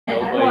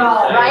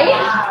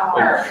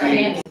Right?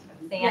 Sandy.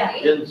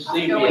 Didn't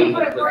see me in the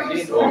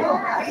casino.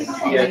 She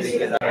had to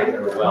get out of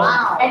there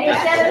well. And you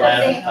said it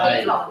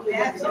was the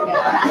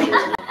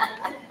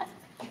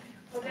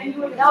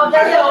No,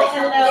 they're really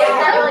good.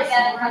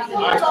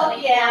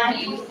 Yeah.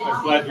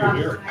 I'm glad you're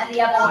here. And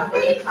the other one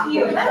really I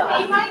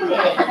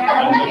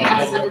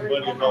told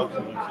everybody about you.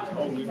 She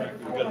told me we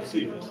got to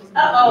see this.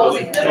 Uh-oh,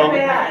 is it good or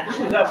bad?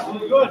 She's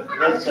absolutely good.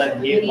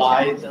 Listen, he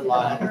lies a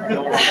lot.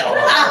 Don't tell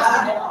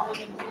her.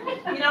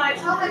 You know, I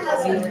tell my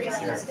husband,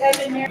 I've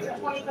been married for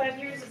 25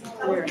 years.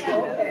 I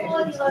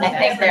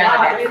think they're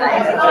on the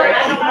back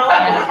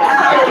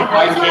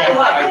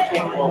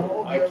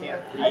I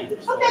can't read.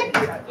 So.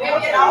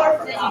 Maybe an hour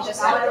from now,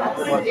 just.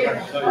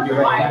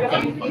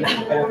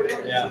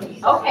 Yeah.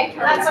 Okay,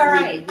 that's all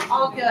right.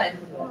 All good.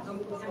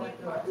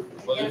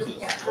 Well, this is,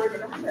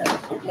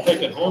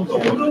 taking home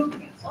though,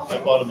 I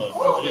bought him I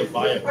didn't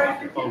buy him,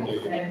 I found a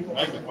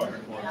magnifier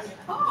for him.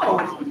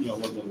 Oh, You know,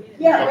 with the.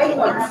 yeah, big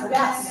ones,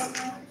 yes.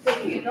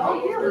 It's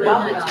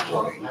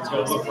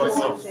gonna look right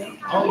now.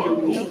 How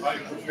do I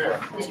prepare?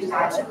 To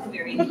have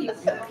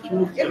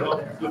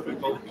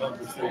difficult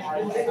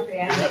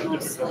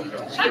conversations.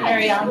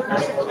 Mary Ellen.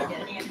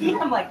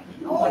 I'm like,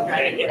 oh,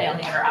 I only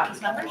have her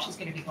office number. She's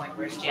going to be going,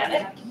 where's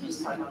Janet? This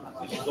is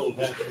old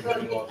hat from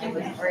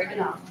the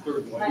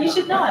third one. You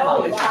should know I'm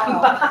always talking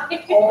about.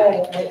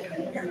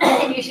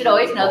 And you should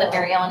always know that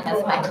Mary Ellen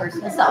has my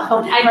personal cell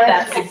phone.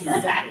 That's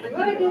exactly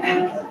what I do.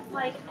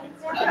 Like,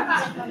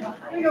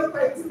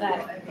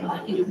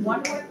 you do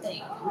one more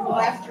thing. Well,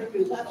 after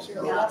you left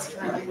your last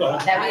time.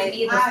 That was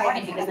me this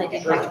morning because I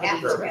did my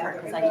after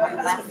because I took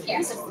last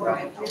year. So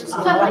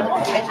I'm like, oh,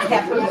 I should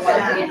have to go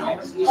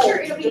sure,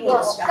 it'll be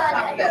well done. I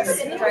put it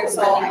in the dryer,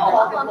 so I think, oh,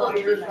 I'm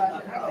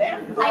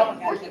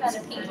working on a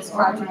painting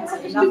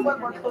project. And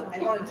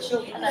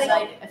I'm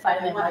like, if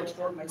I'm in my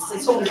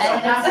sister, and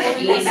that's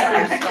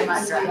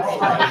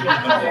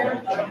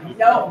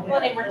No. Well,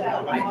 they worked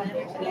out.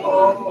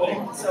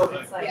 So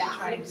it's like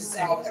trying to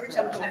sell. Every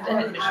time I've been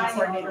admission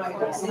coordinator,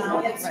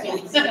 now it's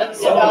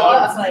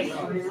like,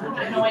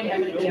 knowing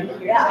I'm going to be able to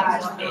hear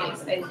things,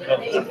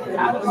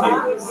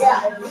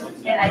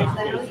 and I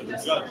literally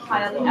just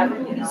piled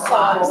everything in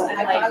sauce and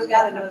I like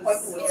got an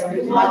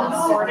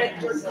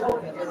appointment with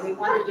somebody. We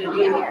wanted to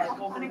do like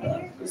opening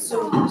it.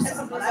 So I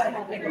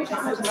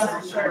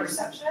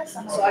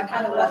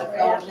kind of let it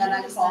go, and then I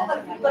called.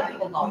 let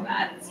people know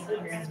that. It's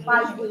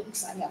 5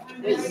 weeks I have to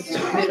wait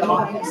until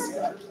mid-August.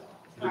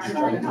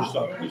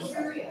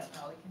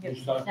 You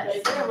stop.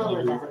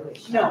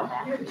 No.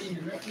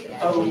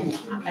 Oh,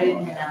 I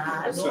did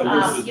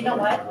not. You know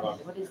what?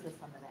 What is this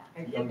on the back?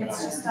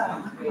 It's just,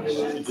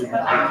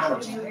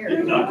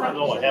 No, I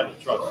haven't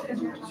trusted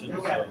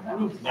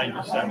since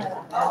 97.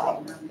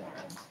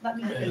 Let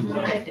me And,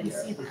 look and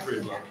see the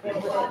pretty much.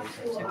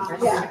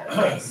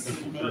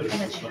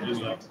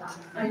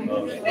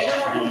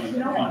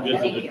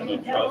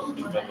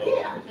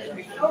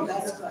 oh,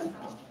 that's good.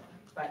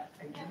 I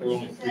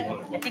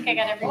think I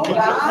got everything. Oh,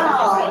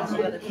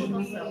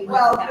 wow.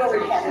 Well,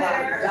 really had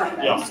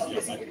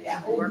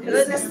Yeah.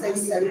 Business, they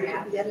said it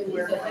could be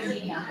anywhere from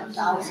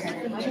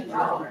 1,000.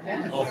 Well,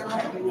 then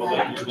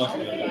you're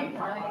lucky at it.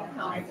 I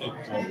think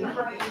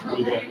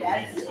we got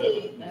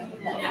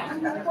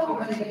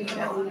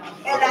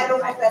And I don't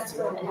know if that's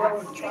for a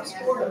trust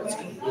board or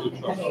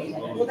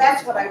well,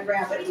 that's what I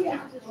read, but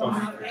yeah.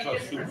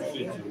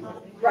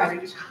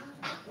 Right.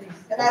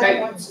 And I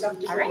don't want stuff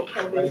to. All right.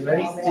 Are you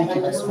ready? Have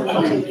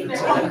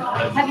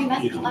you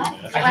met Colette?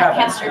 I have.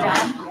 Pastor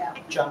John?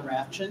 John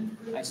Rafchin,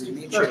 nice to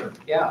meet you.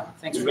 Yeah,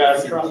 thanks for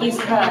He's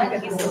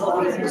having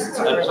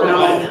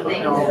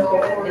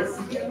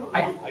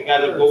I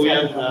gotta go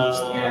in,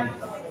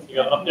 You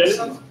got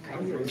updated?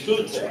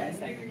 Tuesday.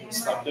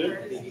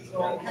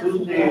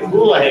 Tuesday,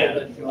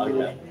 Houlihan.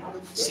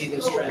 see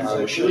this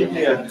transition.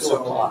 Tuesday at 2 So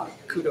o'clock.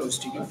 kudos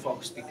to you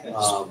folks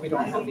because we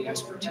don't have the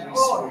expertise.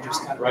 We're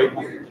just kind of. Right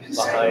behind,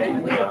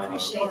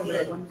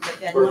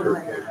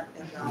 Burger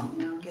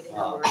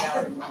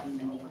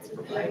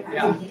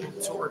Yeah,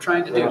 that's what we're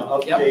trying to do.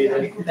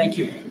 Updated. Yep, thank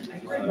you.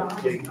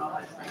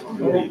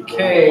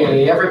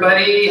 Okay,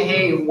 everybody,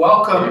 hey,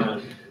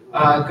 welcome.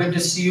 Good to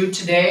see you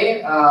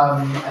today.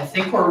 I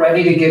think we're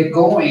ready to get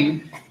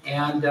going.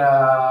 And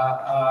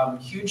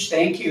huge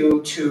thank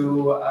you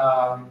to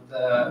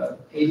the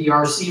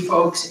ADRC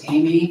folks,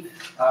 Amy,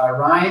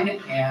 Ryan,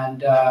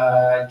 and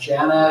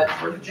Janet.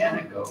 Where did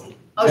Janet go?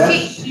 Oh,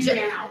 she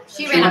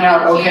ran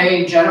out.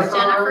 Okay, Jennifer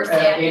Jennifer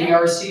at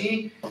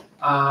ADRC.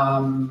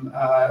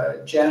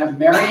 Janet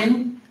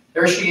Marion,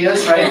 there she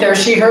is, right there.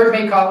 She heard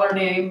me call her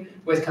name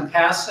with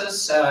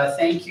Compassus.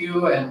 Thank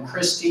you. And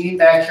Christine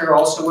back here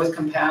also with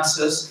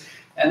Compassus.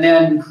 And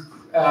then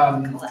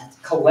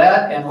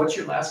Colette, and what's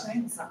your last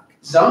name?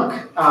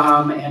 Zunk.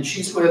 And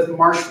she's with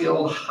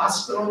Marshfield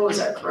Hospital, is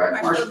that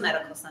correct? Marshfield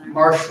Medical Center.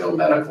 Marshfield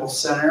Medical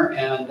Center.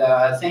 And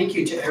thank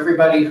you to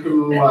everybody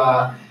who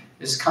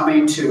is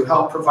coming to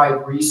help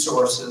provide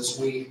resources.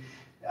 We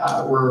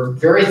We're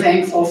very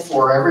thankful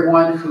for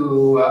everyone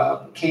who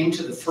came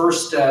to the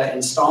first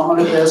installment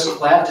of this.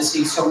 Glad to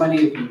see so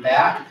many of you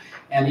back,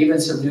 and even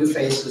some new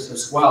faces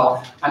as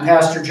well. I'm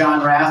Pastor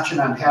John Rathjen.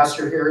 I'm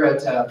pastor here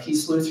at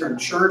Peace Lutheran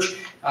Church.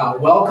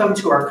 Welcome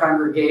to our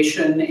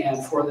congregation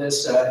and for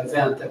this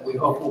event that we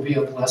hope will be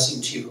a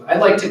blessing to you. I'd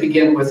like to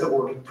begin with a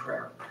word of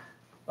prayer.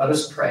 Let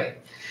us pray.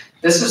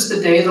 This is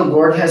the day the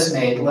Lord has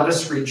made. Let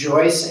us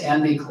rejoice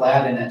and be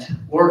glad in it.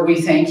 Lord, we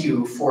thank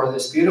you for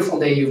this beautiful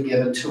day you've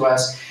given to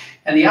us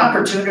and the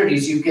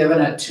opportunities you've given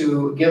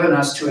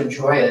us to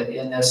enjoy it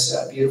in this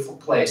beautiful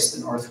place, the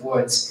North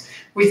Woods.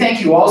 We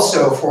thank you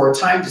also for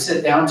time to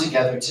sit down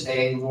together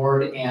today,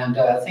 Lord, and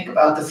think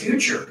about the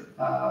future,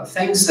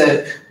 things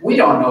that we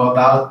don't know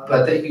about,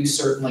 but that you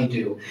certainly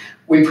do.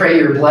 We pray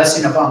your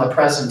blessing upon the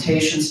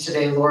presentations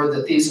today, Lord,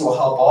 that these will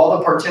help all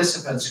the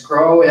participants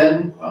grow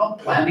in, well,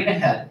 planning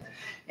ahead.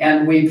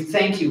 And we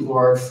thank you,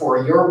 Lord,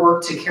 for your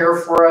work to care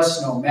for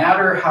us, no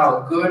matter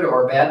how good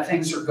or bad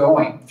things are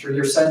going, through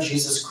your Son,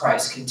 Jesus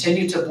Christ.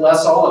 Continue to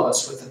bless all of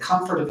us with the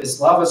comfort of his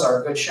love as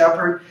our good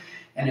shepherd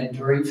and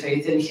enduring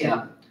faith in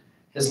him,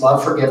 his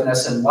love,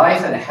 forgiveness, and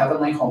life, and a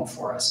heavenly home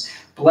for us.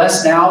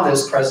 Bless now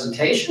this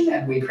presentation,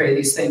 and we pray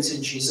these things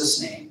in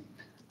Jesus' name.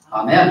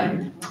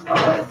 Amen.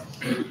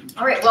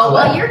 All right, well,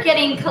 while you're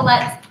getting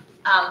Colette's,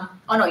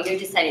 oh no, you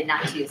decided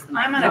not to use the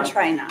mic. I'm gonna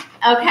try not.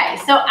 Okay,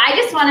 so I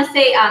just want to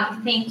say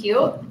thank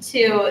you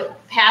to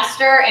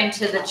Pastor and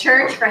to the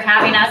church for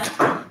having us.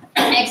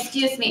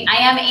 Excuse me, I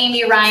am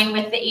Amy Ryan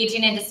with the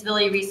Aging and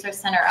Disability Resource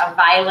Center of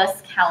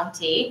Vilas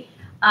County.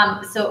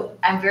 So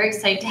I'm very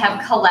excited to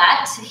have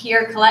Colette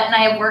here. Colette and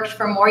I have worked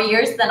for more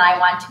years than I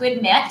want to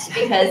admit,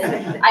 because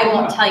I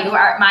won't tell you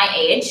my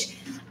age.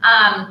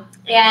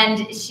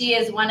 And she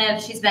is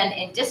she's been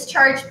in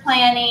discharge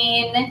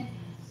planning,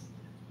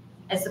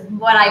 is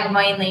what I've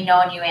mainly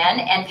known you in,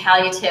 and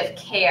palliative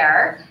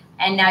care.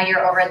 And now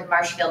you're over at the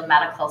Marshfield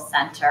Medical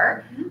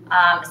Center.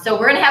 So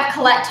we're gonna have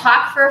Colette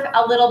talk for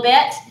a little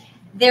bit.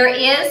 There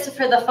is,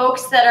 for the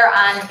folks that are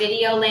on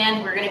Video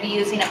Land, we're gonna be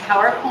using a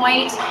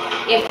PowerPoint.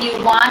 If you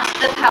want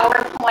the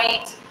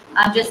PowerPoint,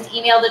 just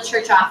email the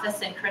church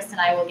office and Chris and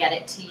I will get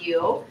it to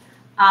you.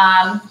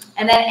 And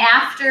then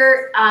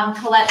after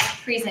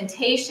Colette's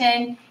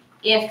presentation,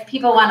 if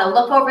people wanna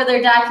look over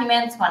their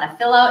documents, wanna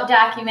fill out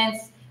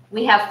documents,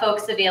 we have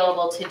folks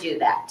available to do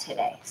that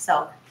today.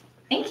 So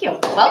thank you,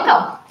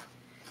 welcome.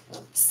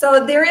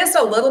 So there is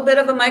a little bit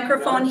of a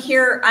microphone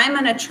here. I'm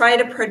gonna try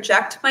to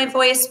project my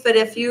voice, but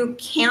if you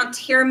can't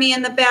hear me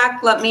in the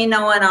back, let me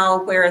know and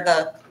I'll wear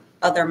the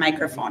other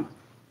microphone.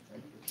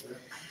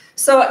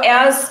 So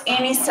as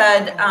Amy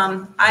said,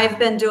 I've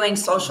been doing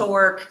social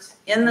work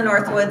in the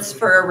Northwoods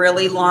for a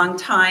really long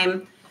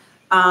time.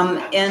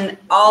 In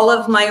all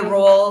of my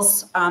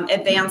roles,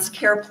 advanced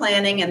care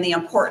planning and the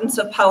importance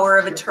of power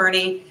of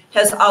attorney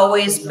has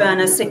always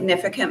been a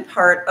significant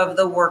part of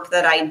the work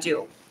that I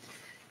do.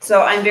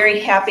 So I'm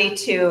very happy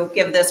to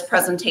give this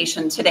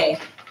presentation today.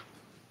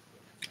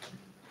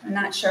 I'm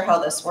not sure how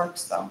this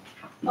works though.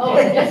 Oh,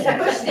 just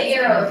push the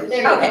arrow.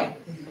 There you go. Okay,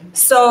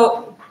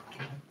 so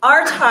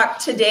our talk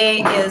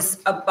today is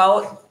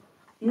about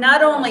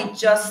not only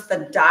just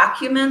the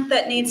document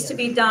that needs to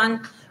be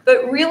done,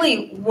 but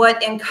really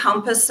what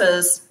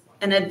encompasses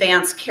an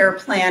advanced care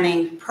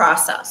planning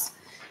process.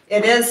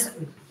 It is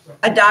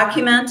a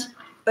document,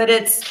 but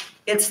it's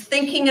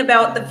thinking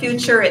about the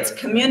future. It's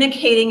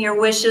communicating your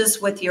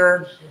wishes with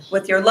your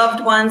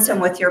loved ones and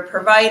with your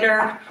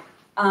provider.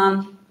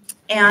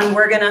 And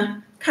we're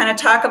gonna kind of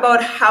talk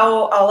about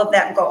how all of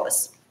that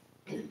goes.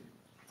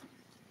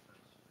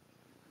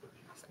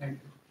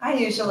 I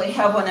usually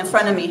have one in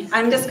front of me.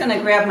 I'm just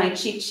gonna grab my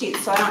cheat sheet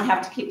so I don't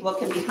have to keep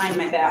looking behind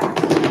my back.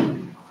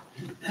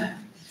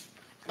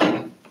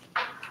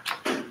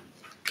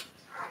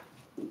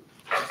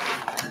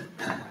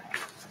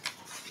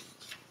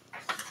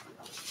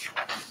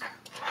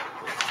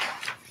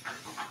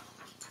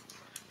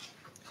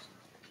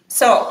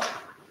 So,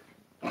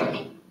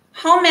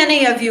 how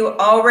many of you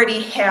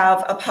already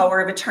have a power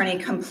of attorney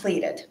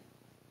completed?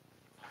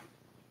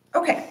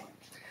 Okay,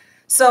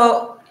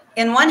 so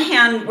in one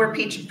hand, we're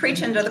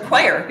preaching to the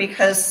choir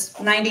because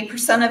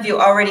 90% of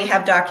you already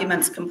have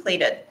documents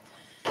completed.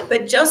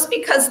 But just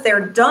because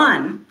they're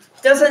done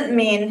doesn't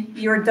mean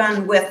you're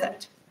done with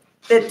it.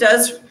 It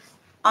does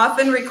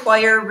often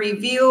require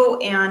review,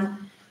 and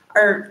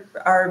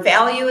our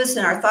values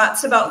and our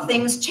thoughts about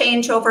things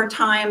change over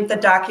time. The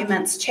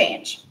documents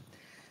change.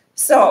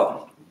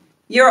 So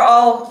you're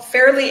all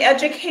fairly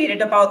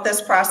educated about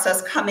this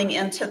process coming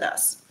into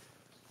this.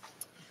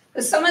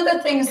 But some of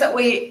the things that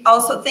we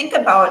also think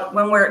about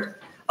when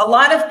a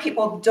lot of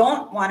people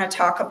don't want to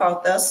talk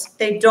about this.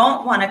 They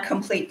don't want to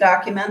complete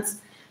documents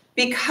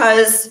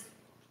because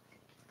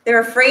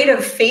they're afraid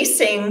of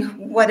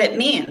facing what it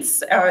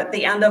means at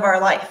the end of our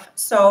life.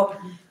 So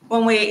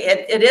when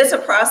it is a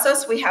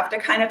process, we have to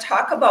kind of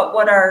talk about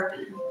what our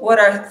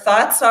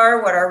thoughts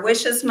are, what our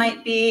wishes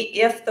might be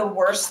if the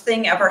worst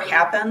thing ever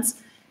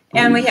happens.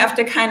 And we have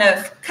to kind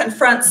of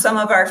confront some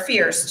of our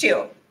fears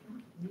too.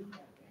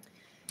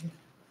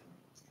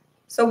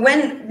 So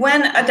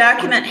when a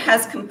document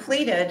has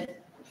completed,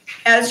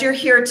 as you're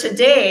here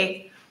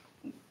today,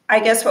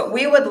 I guess what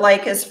we would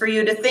like is for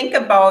you to think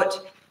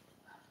about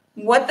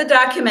what the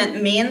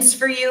document means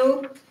for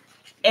you,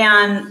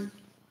 and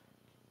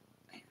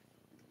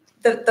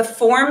the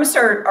forms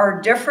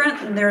are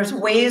different, and there's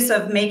ways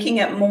of making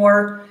it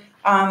more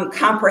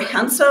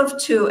comprehensive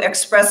to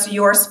express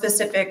your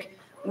specific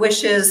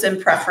wishes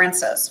and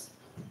preferences.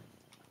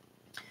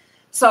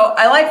 So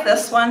I like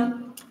this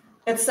one.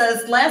 It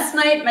says, last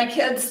night my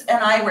kids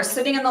and I were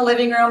sitting in the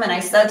living room and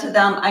I said to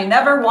them, I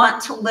never want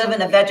to live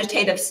in a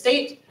vegetative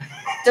state,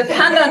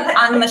 dependent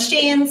on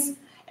machines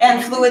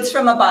and fluids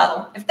from a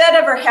bottle. If that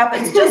ever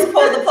happens, just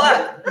pull the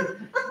plug.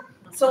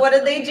 So what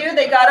did they do?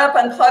 They got up,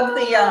 unplugged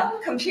the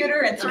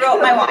computer and threw out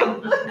my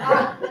wine.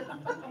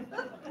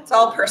 It's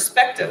all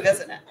perspective,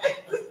 isn't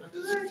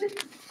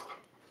it?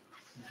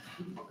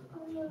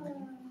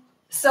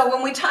 So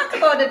when we talk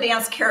about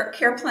advanced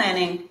care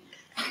planning,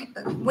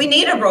 we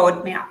need a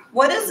roadmap.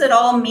 What does it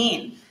all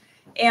mean?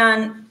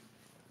 And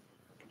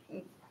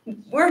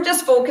we're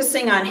just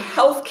focusing on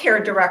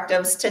healthcare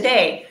directives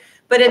today,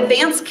 but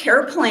advanced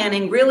care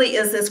planning really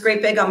is this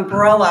great big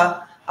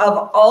umbrella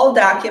of all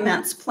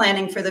documents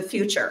planning for the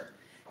future.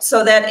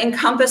 So that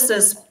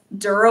encompasses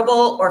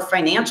durable or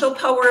financial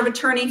power of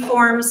attorney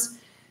forms,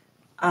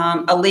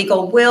 a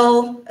legal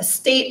will,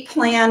 estate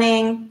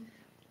planning,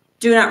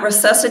 do not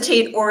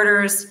resuscitate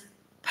orders,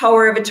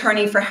 power of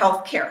attorney for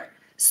healthcare.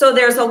 So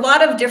there's a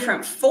lot of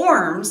different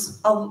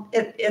forms.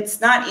 It's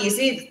not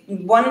easy.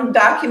 One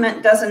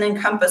document doesn't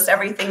encompass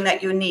everything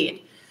that you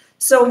need.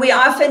 So we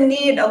often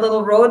need a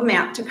little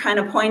roadmap to kind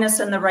of point us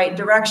in the right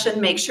direction,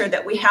 make sure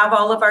that we have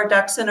all of our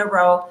ducks in a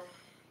row.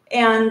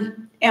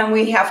 And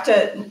we have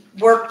to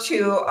work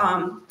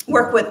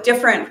with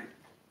different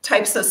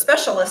types of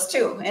specialists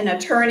too, an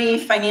attorney,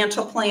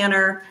 financial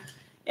planner,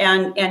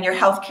 and your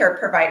healthcare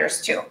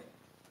providers too.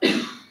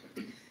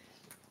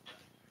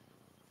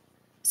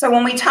 So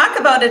when we talk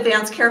about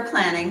advanced care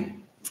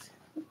planning,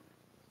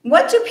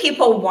 what do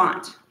people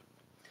want?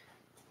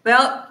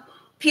 Well,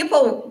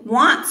 people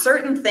want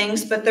certain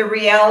things, but the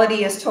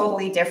reality is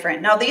totally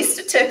different. Now, these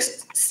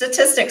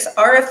statistics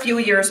are a few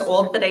years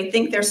old, but I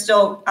think they're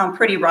still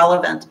pretty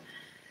relevant.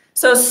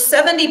 So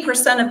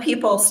 70% of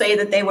people say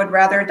that they would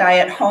rather die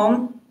at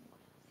home,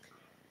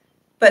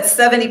 but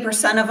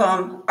 70% of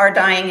them are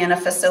dying in a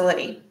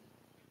facility.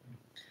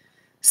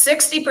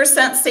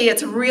 60% say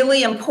it's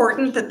really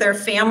important that their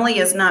family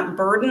is not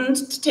burdened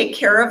to take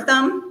care of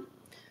them,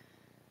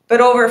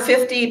 but over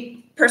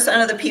 50%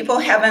 of the people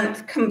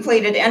haven't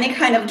completed any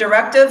kind of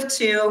directive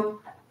to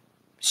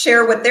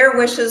share what their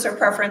wishes or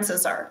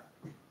preferences are.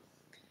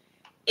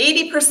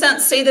 80%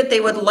 say that they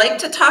would like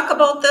to talk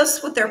about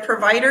this with their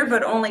provider,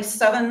 but only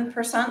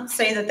 7%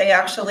 say that they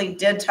actually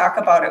did talk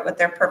about it with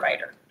their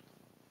provider.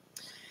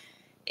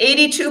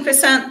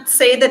 82%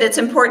 say that it's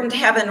important to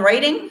have in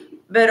writing,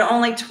 but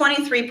only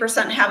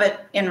 23% have it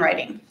in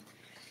writing.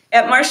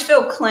 At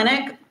Marshfield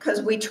Clinic,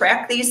 because we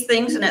track these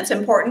things and it's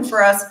important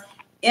for us,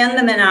 in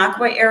the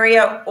Minocqua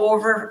area,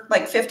 over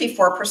like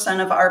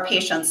 54% of our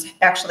patients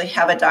actually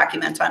have a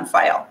document on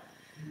file.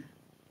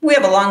 We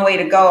have a long way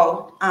to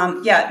go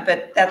yet,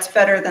 but that's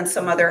better than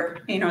some other,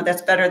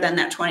 that's better than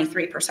that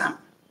 23%.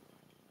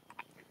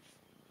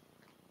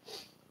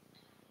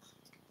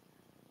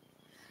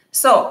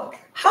 So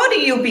how do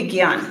you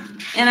begin?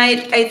 And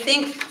I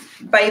think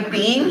by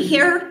being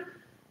here,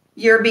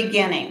 you're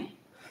beginning.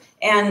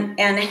 And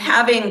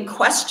having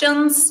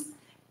questions,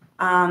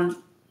 the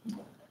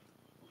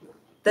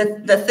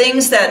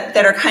things that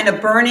are kind of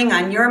burning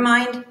on your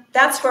mind,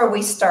 that's where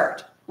we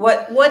start.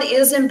 What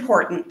is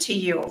important to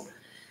you?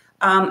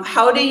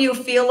 How do you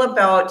feel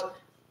about,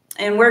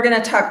 and we're going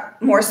to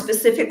talk more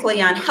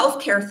specifically on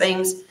healthcare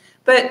things,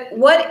 but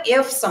what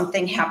if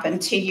something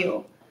happened to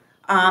you?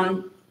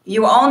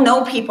 You all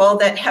know people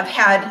that have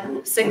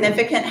had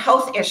significant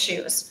health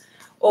issues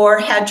or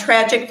had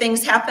tragic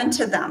things happen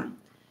to them.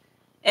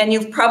 And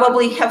you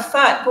probably have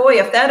thought, boy,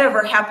 if that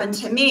ever happened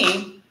to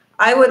me,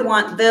 I would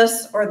want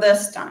this or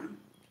this done.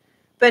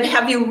 But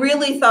have you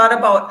really thought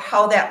about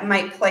how that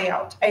might play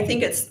out? I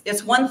think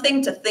it's one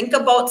thing to think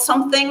about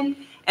something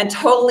and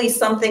totally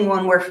something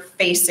when we're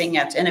facing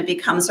it and it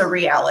becomes a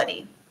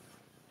reality.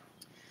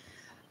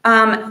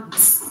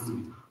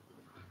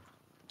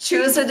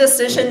 Choose a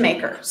decision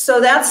maker. So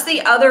that's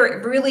the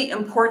other really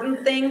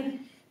important thing,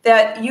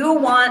 that you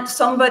want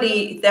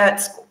somebody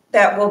that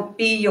will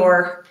be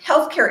your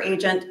healthcare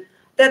agent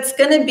that's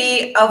going to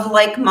be of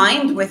like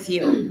mind with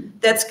you,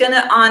 that's going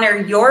to honor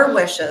your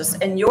wishes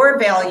and your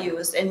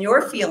values and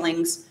your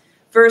feelings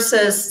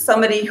versus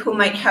somebody who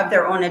might have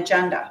their own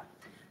agenda.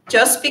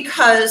 Just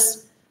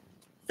because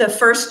the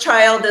first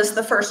child is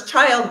the first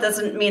child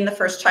doesn't mean the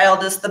first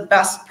child is the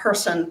best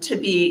person to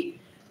be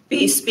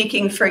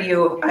speaking for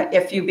you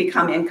if you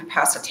become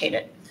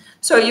incapacitated.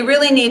 So you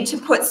really need to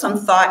put some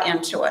thought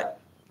into it.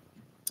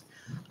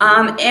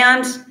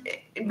 And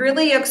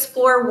really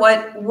explore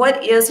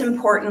what is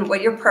important,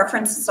 what your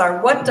preferences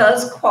are, what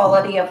does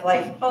quality of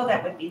life. Oh,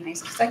 that would be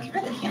nice because I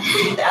really can't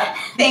do that.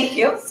 Thank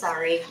you.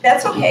 Sorry.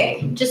 That's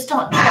okay. Just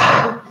don't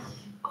try.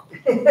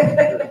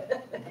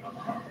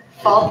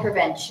 Fall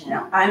prevention.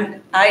 No,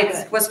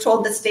 I was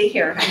told to stay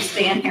here. I'm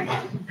staying here.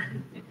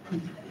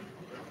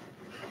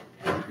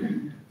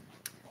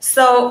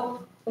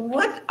 So,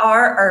 what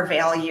are our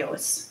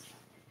values?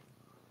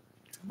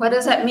 What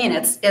does that mean?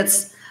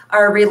 It's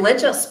our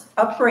religious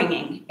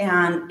upbringing,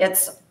 and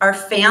it's our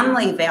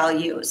family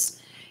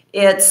values.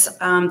 It's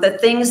the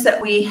things that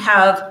we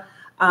have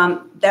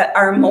that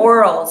are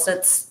morals.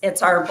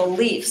 It's our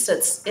beliefs.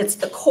 It's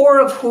the core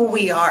of who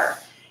we are,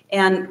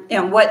 and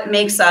what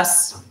makes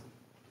us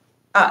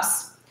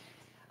us.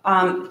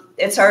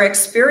 It's our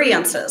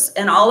experiences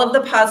and all of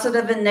the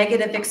positive and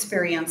negative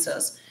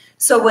experiences.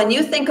 So when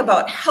you think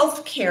about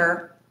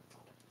healthcare,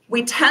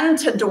 we tend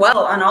to dwell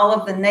on all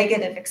of the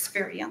negative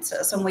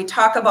experiences, and we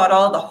talk about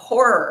all the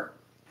horror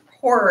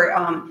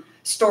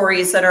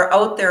stories that are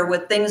out there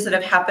with things that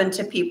have happened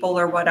to people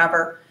or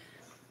whatever.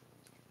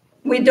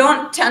 We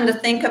don't tend to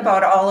think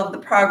about all of the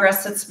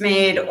progress that's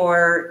made,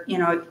 or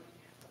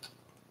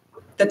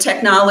the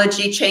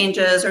technology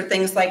changes or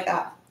things like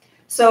that.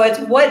 So it's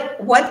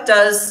what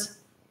does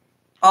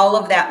all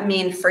of that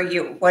mean for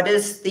you? What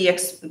is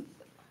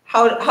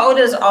how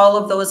does all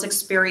of those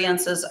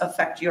experiences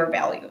affect your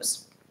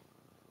values?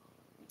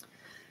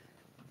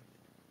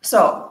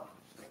 So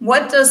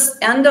what does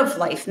end of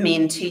life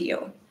mean to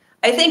you?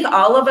 I think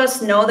all of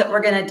us know that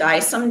we're going to die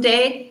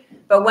someday,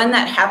 but when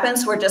that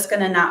happens, we're just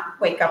going to not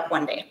wake up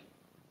one day.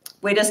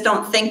 We just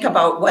don't think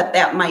about what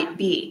that might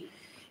be.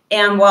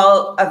 And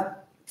while a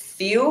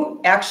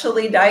few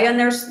actually die in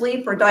their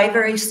sleep or die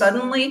very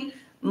suddenly,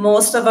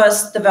 most of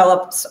us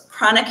develop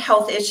chronic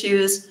health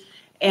issues,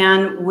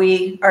 and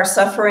we are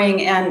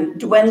suffering and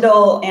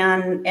dwindle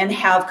and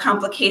have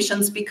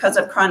complications because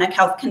of chronic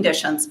health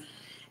conditions.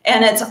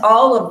 And it's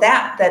all of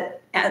that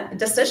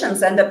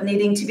decisions end up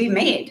needing to be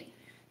made.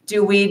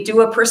 Do we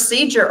do a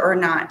procedure or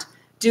not?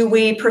 Do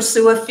we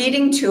pursue a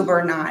feeding tube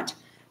or not?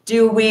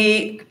 Do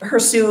we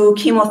pursue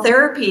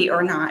chemotherapy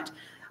or not?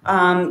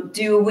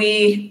 Do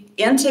we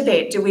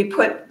intubate? Do we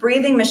put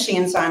breathing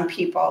machines on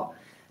people?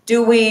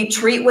 Do we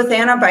treat with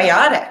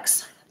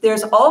antibiotics?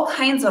 There's all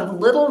kinds of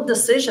little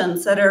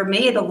decisions that are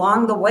made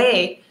along the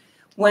way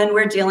when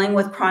we're dealing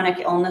with chronic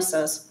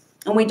illnesses.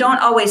 And we don't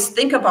always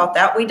think about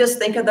that. We just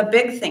think of the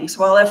big things.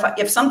 Well,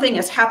 if something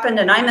has happened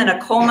and I'm in a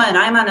coma and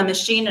I'm on a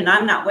machine and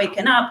I'm not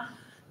waking up,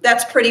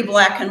 that's pretty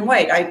black and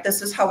white.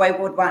 This is how I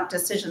would want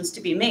decisions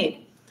to be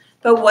made.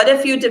 But what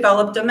if you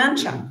develop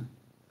dementia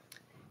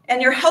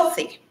and you're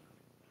healthy,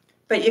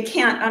 but you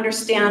can't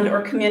understand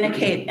or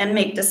communicate and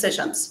make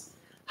decisions?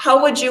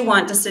 How would you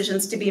want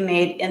decisions to be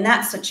made in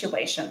that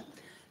situation?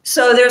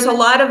 So there's a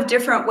lot of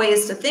different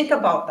ways to think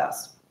about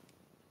this.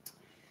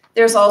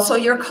 There's also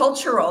your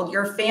cultural,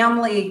 your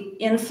family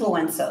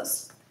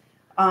influences.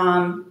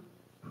 I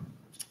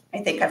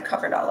think I've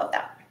covered all of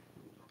that.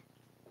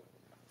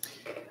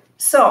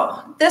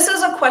 So this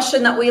is a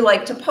question that we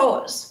like to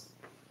pose.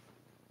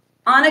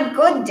 On a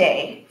good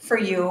day for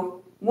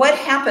you, what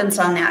happens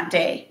on that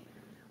day?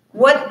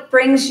 What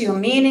brings you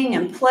meaning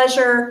and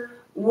pleasure?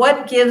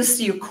 What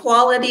gives you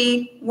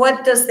quality?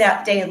 What does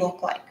that day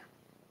look like?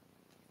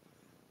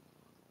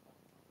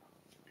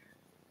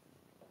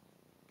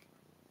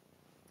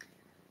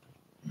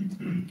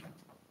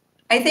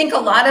 I think a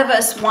lot of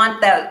us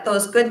want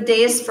those good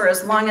days for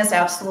as long as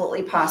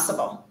absolutely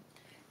possible.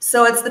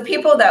 So it's the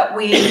people that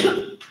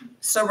we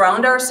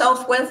surround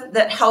ourselves with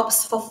that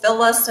helps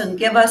fulfill us and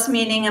give us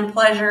meaning and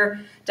pleasure,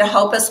 to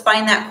help us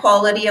find that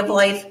quality of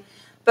life.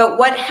 But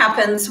what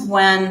happens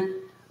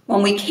when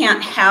we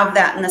can't have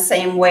that in the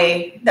same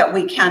way that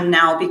we can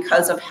now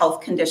because of health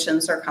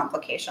conditions or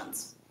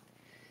complications?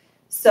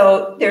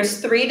 So there's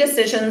 3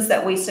 decisions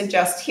that we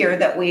suggest here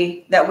that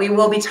we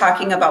will be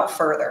talking about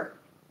further.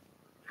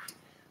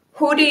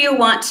 Who do you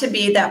want to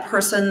be that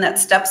person that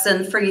steps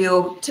in for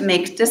you to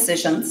make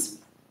decisions?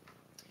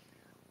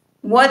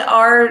 What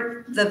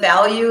are the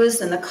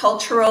values and the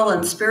cultural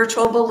and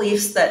spiritual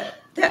beliefs that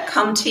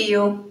come to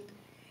you?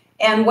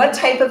 And what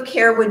type of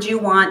care would you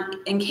want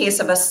in case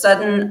of a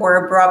sudden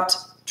or abrupt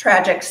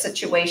tragic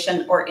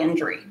situation or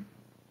injury?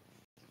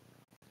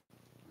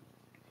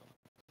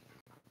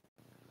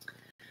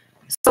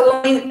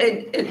 So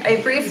I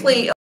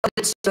briefly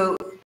alluded to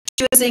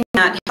choosing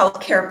that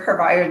healthcare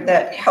provider,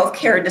 that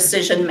healthcare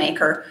decision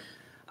maker.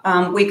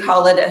 We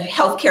call it a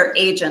healthcare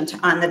agent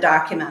on the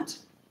document.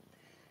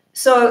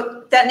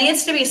 So that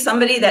needs to be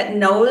somebody that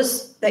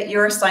knows that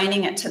you're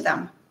assigning it to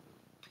them.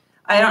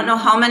 I don't know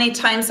how many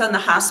times on the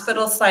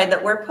hospital side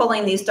that we're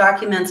pulling these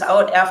documents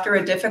out after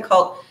a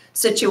difficult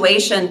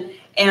situation,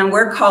 and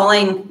we're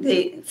calling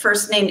the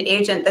first named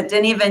agent that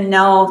didn't even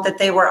know that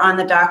they were on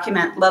the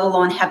document, let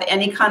alone have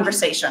any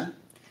conversation.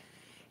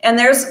 And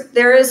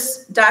there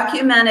is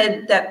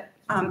documented that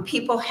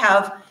people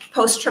have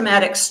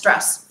post-traumatic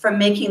stress from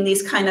making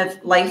these kind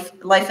of life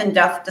and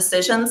death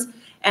decisions,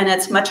 and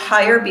it's much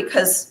higher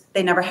because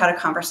they never had a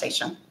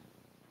conversation.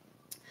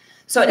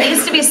 So it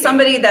needs to be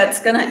somebody that's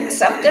gonna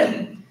accept it,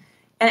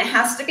 and it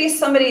has to be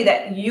somebody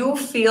that you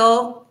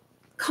feel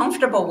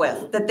comfortable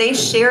with, that they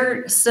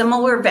share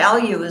similar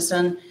values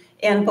and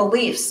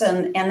beliefs,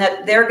 and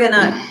that they're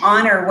gonna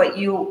honor what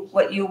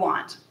you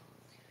want.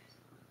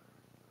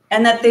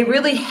 And that they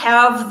really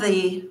have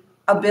the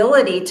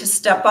ability to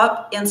step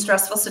up in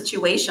stressful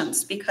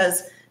situations,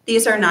 because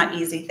these are not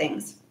easy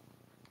things.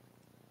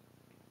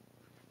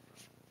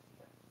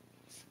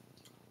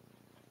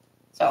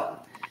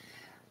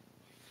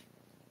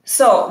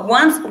 So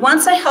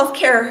once a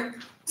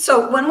healthcare,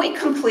 so when we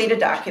complete a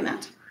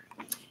document,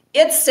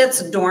 it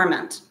sits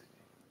dormant.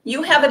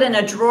 You have it in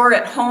a drawer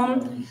at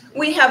home,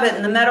 we have it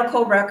in the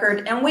medical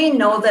record, and we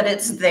know that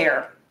it's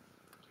there.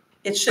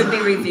 It should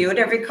be reviewed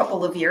every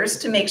couple of years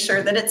to make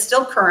sure that it's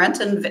still current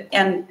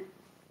and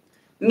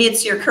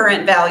meets your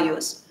current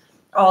values.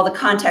 All the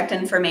contact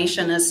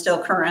information is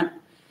still current,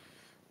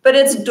 but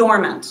it's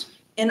dormant.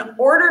 In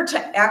order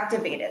to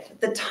activate it,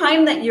 the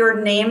time that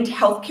your named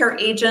healthcare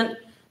agent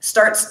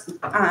starts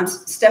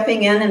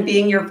stepping in and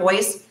being your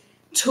voice,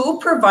 2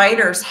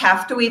 providers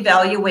have to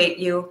evaluate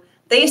you.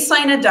 They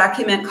sign a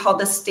document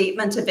called a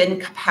statement of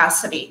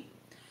incapacity.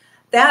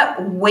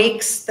 That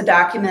wakes the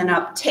document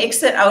up,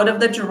 takes it out of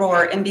the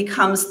drawer, and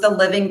becomes the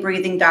living,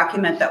 breathing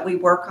document that we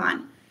work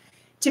on.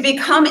 To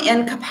become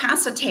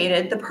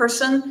incapacitated, the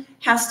person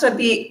has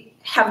to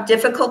have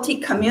difficulty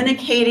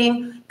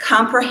communicating,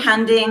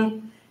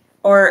 comprehending,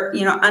 or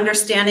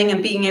understanding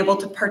and being able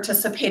to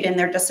participate in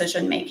their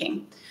decision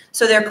making.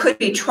 So there could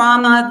be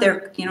trauma,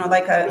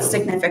 like a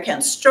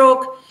significant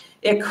stroke.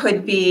 It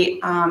could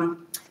be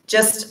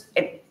just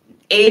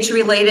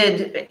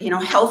age-related,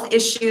 health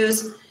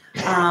issues,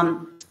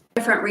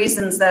 different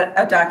reasons that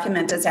a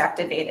document is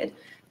activated.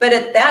 But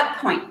at that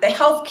point, the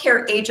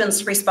healthcare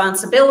agent's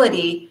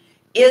responsibility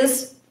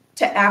is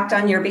to act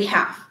on your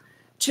behalf,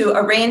 to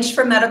arrange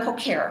for medical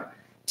care,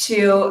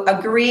 to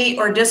agree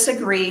or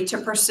disagree to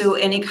pursue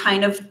any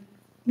kind of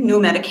new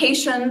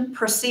medication,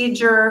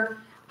 procedure,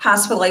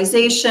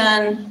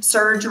 hospitalization,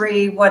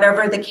 surgery,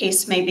 whatever the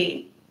case may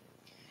be.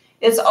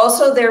 It's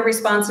also their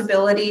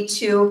responsibility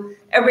to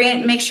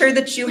make sure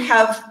that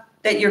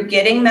you're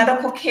getting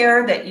medical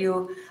care, that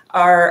you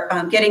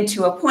are getting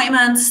to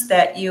appointments,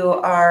 that you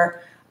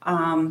are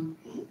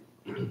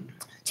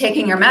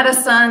taking your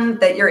medicine,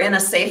 that you're in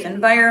a safe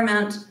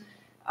environment.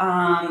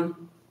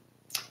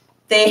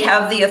 They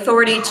have the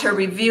authority to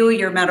review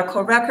your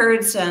medical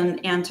records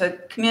and to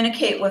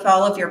communicate with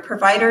all of your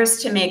providers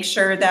to make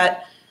sure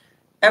that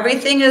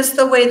everything is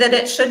the way that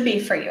it should be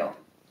for you.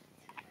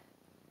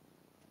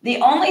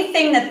 The only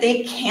thing that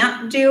they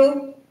can't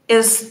do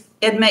is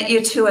admit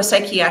you to a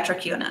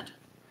psychiatric unit,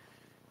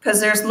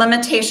 because there's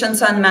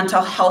limitations on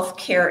mental health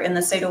care in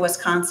the state of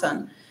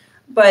Wisconsin.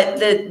 But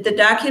the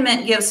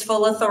document gives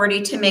full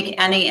authority to make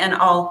any and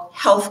all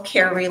health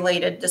care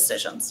related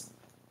decisions.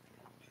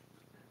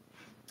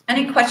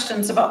 Any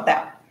questions about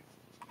that?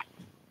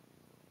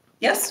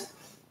 Yes?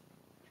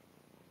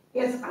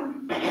 Yes,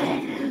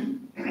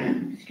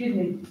 excuse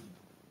me.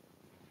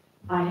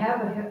 I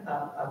have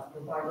a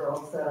provider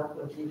all set up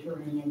with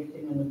entering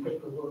everything in the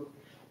paperwork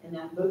and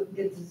that, but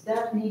does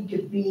that need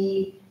to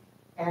be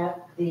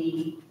at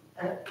the,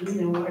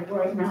 like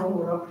right now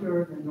we're up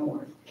here in the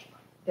north.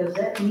 Does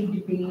that need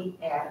to be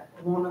at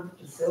one of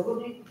the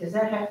facilities? Does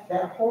that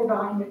whole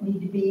document need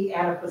to be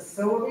at a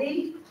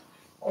facility?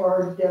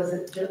 Or does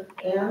it just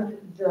end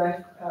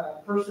the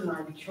person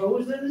I've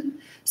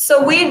chosen?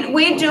 So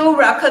we do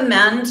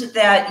recommend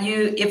that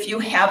if you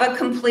have a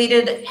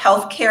completed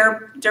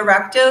healthcare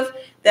directive,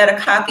 that a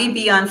copy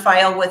be on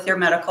file with your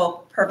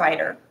medical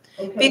provider.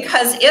 Okay.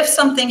 Because if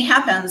something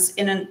happens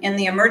in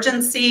the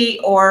emergency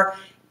or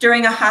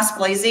during a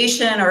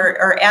hospitalization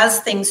or as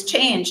things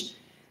change,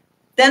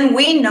 then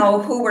we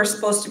know who we're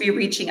supposed to be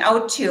reaching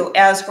out to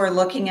as we're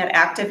looking at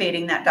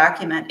activating that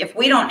document. If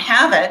we don't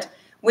have it,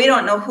 we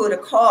don't know who to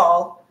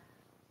call.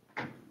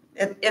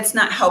 It's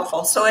not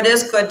helpful. So it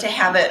is good to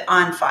have it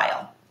on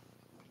file.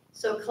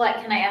 So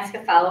Colette, can I ask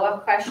a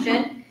follow-up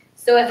question?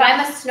 So if I'm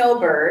a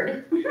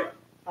snowbird,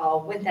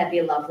 oh, wouldn't that be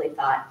a lovely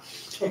thought?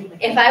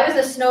 If I was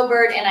a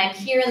snowbird and I'm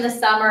here in the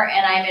summer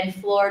and I'm in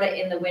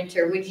Florida in the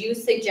winter, would you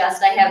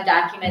suggest I have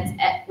documents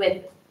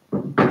with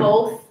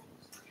both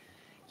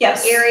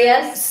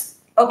areas?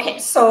 Okay,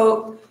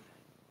 so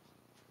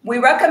we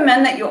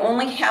recommend that you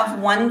only have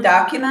one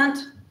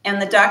document, and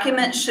the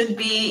document should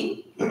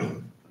be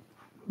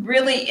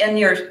really in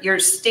your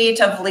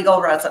state of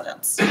legal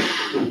residence.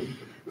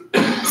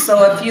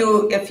 So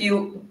if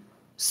you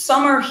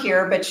summer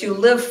here, but you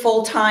live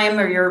full-time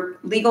or your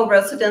legal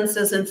residence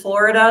is in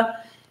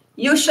Florida,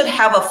 you should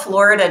have a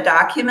Florida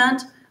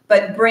document,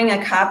 but bring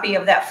a copy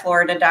of that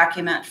Florida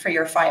document for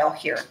your file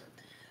here.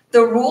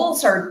 The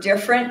rules are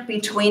different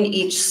between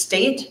each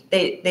state.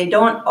 They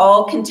don't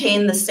all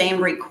contain the same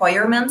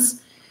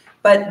requirements,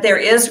 but there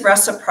is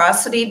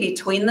reciprocity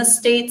between the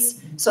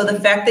states. So the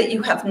fact that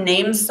you have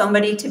named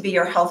somebody to be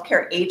your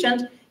healthcare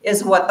agent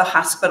is what the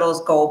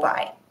hospitals go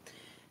by.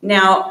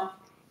 Now,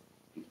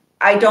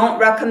 I don't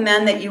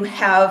recommend that you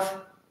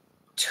have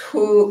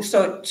two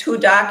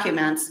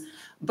documents.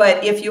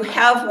 But if you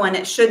have one,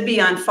 it should be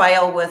on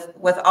file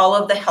with all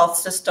of the health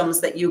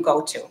systems that you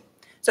go to.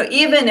 So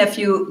even if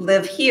you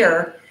live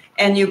here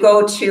and you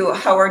go to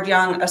Howard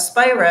Young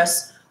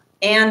Aspirus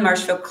and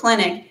Marshfield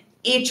Clinic,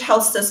 each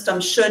health system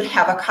should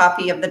have a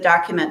copy of the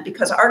document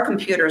because our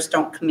computers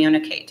don't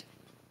communicate.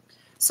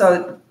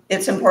 So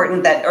it's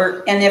important that,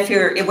 and if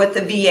you're with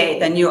the VA,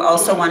 then you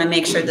also want to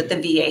make sure that the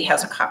VA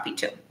has a copy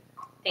too.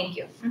 Thank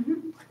you.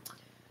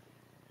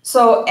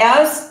 So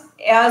as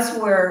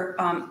we're,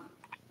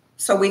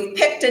 so we've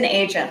picked an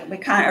agent,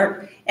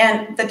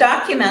 and the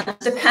document,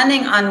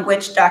 depending on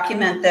which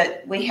document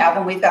that we have,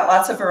 and we've got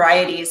lots of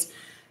varieties,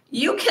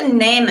 you can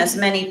name as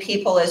many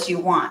people as you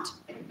want.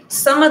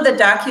 Some of the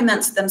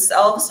documents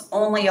themselves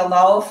only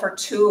allow for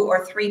 2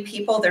 or 3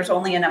 people. There's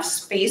only enough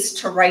space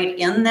to write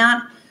in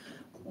that.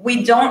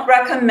 We don't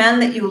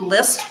recommend that you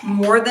list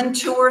more than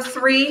 2 or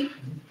 3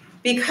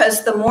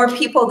 because the more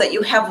people that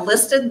you have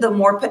listed, the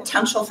more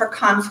potential for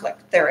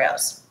conflict there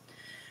is.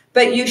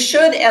 But you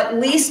should at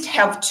least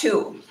have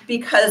 2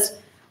 because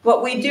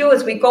what we do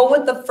is we go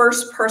with the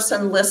first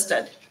person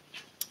listed.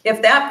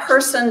 If that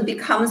person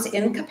becomes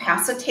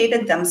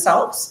incapacitated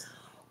themselves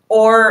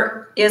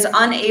or is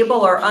unable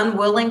or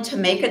unwilling to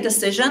make a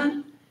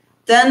decision,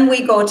 then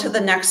we go to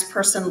the next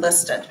person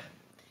listed.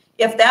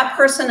 If that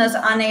person is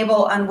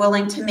unable,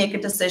 unwilling to make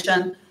a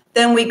decision,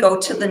 then we go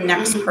to the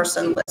next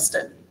person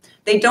listed.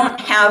 They don't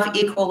have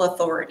equal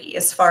authority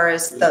as far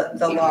as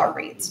the law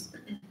reads.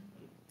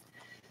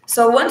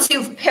 So once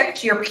you've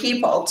picked your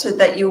people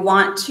that you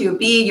want to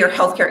be your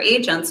healthcare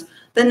agents,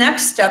 the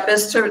next step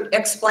is to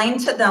explain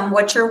to them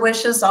what your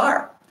wishes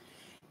are.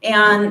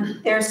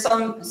 And there's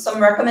some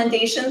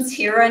recommendations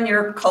here on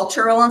your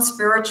cultural and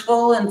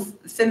spiritual and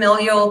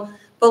familial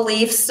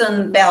beliefs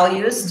and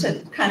values to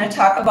kind of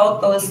talk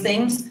about those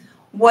things.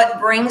 What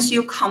brings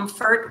you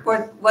comfort?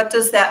 What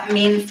does that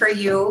mean for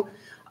you?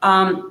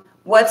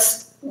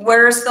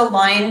 Where's the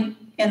line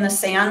in the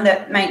sand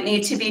that might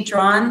need to be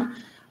drawn?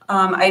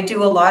 I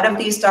do a lot of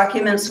these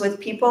documents with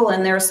people,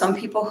 and there are some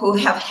people who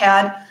have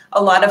had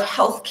a lot of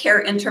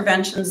healthcare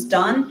interventions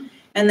done,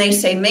 and they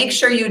say, make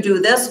sure you do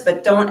this,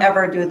 but don't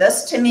ever do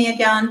this to me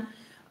again.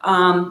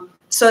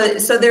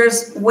 So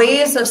there's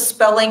ways of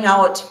spelling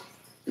out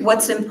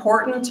what's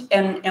important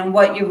and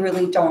what you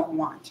really don't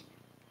want.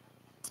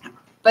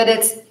 But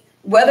it's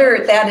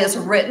whether that is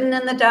written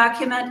in the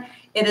document,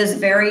 it is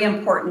very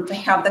important to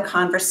have the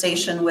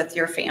conversation with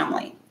your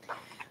family.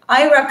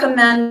 I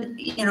recommend,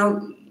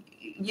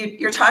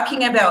 you're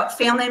talking about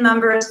family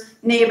members,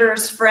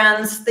 neighbors,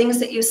 friends, things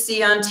that you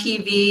see on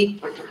TV,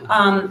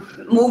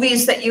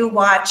 movies that you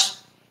watch.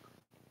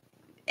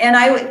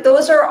 And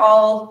those are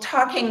all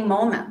talking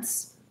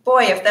moments.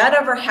 Boy, if that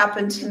ever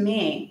happened to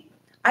me,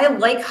 I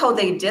like how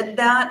they did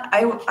that.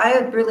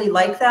 I really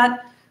like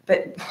that,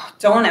 but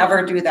don't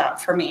ever do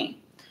that for me.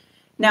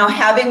 Now,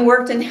 having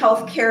worked in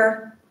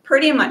healthcare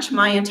pretty much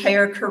my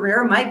entire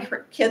career, my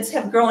kids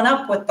have grown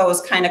up with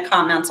those kind of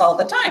comments all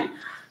the time.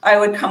 I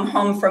would come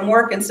home from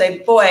work and say,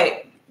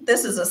 boy,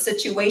 this is a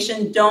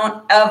situation,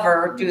 don't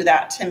ever do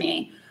that to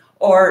me.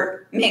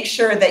 Or make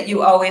sure that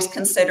you always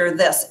consider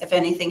this if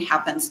anything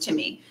happens to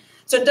me.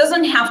 So it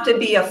doesn't have to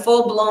be a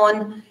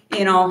full-blown,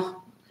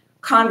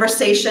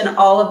 conversation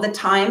all of the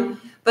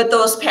time, but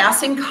those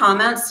passing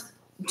comments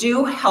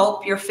do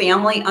help your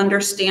family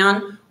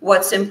understand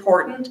what's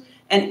important.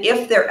 And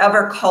if they're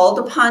ever called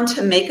upon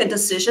to make a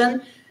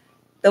decision,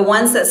 the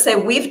ones that say,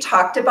 we've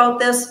talked about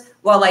this,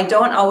 while I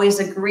don't always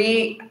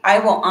agree, I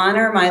will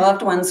honor my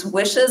loved one's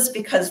wishes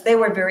because they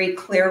were very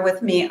clear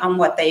with me on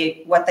what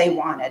they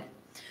wanted.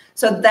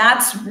 So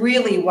that's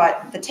really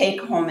what the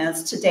take home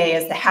is today,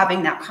 is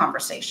having that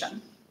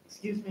conversation.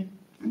 Excuse me.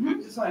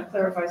 Just want to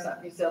clarify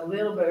something you said a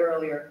little bit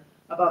earlier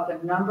about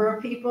the number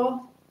of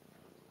people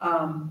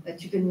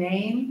that you can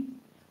name.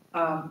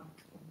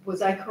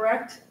 Was I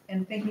correct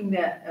in thinking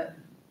that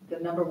the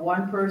number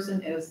 1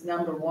 person is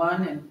number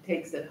 1 and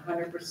takes it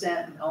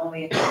 100% and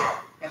only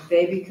if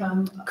they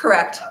become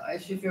correct?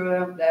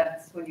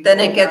 That's when you. Then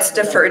it gets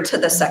deferred to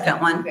the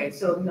second one. Okay,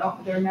 so no,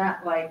 they're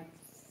not like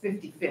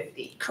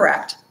 50-50.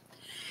 Correct.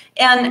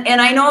 And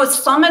I know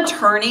some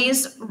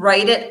attorneys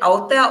write it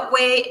out that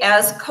way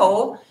as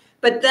co,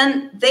 but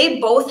then they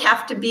both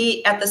have to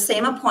be at the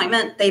same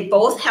appointment. They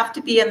both have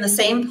to be in the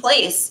same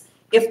place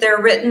if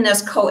they're written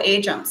as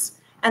co-agents.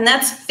 And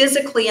that's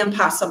physically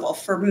impossible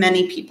for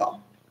many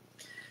people.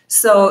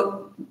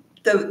 So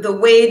the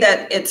way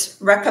that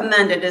it's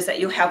recommended is that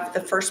you have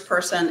the first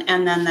person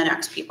and then the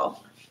next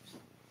people.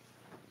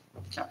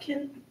 So.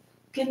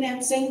 Can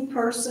that same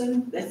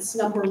person that's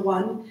number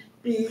 1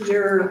 be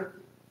your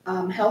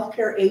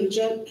healthcare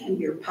agent and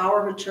your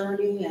power of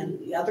attorney and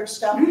the other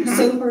stuff? The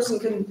same person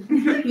can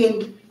be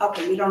in,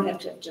 okay, you don't have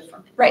to have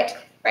different. Right.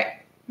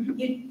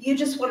 You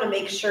just want to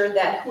make sure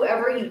that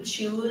whoever you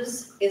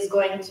choose is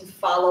going to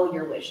follow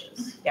your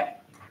wishes. Yep.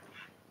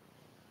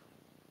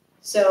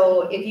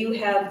 So if you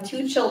have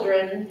 2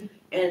 children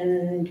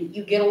and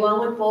you get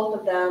along with both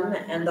of them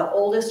and the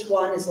oldest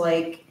one is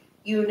like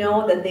you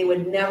know that they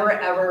would never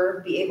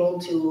ever be able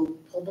to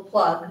pull the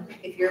plug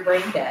if you're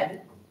brain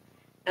dead.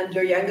 And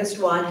your youngest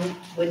one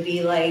would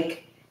be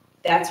like,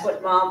 that's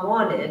what mom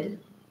wanted.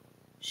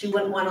 She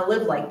wouldn't want to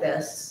live like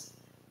this.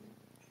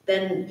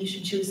 Then you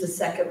should choose the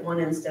second one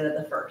instead of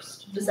the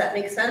first. Does that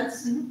make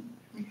sense?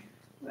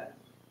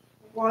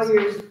 While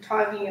you're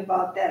talking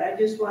about that, I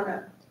just want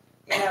to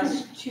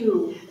ask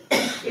too,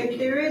 if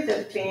there is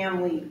a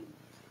family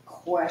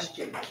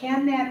question,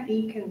 can that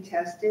be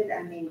contested?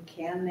 I mean,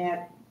 can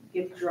that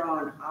get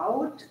drawn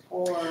out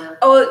or?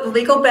 Oh,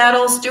 legal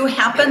battles do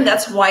happen.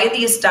 That's why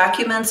these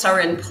documents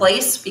are in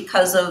place,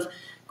 because of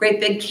great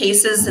big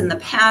cases in the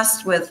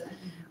past with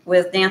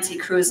Nancy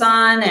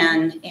Cruzan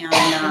and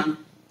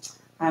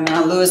I'm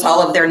going to lose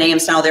all of their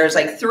names now. There's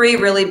like 3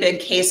 really big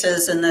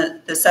cases in the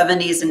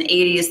 70s and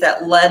 80s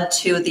that led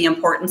to the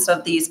importance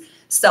of these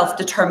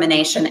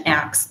self-determination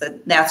acts.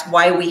 That's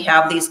why we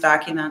have these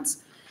documents.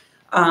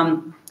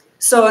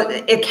 So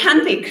it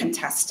can be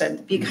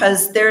contested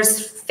because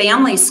there's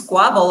family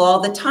squabble all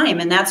the time.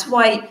 And that's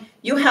why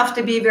you have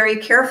to be very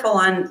careful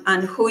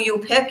on who you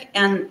pick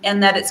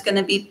and that it's going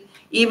to be,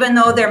 even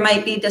though there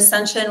might be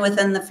dissension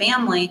within the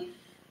family,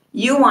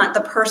 you want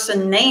the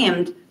person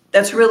named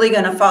that's really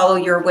going to follow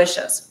your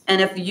wishes. And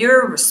if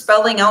you're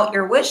spelling out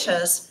your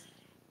wishes,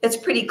 it's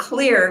pretty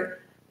clear.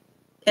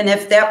 And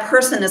if that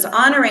person is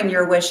honoring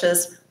your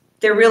wishes,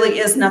 there really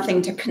is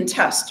nothing to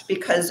contest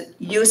because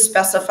you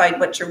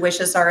specified what your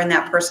wishes are and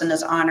that person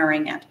is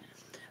honoring it.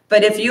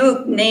 But if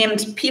you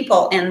named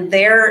people and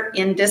they're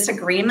in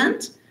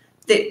disagreement,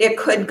 it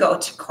could go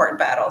to court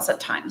battles at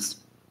times.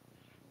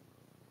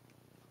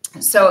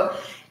 So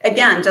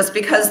again, just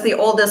because the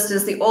oldest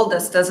is the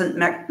oldest doesn't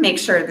make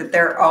sure that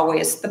they're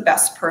always the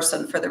best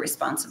person for the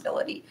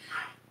responsibility.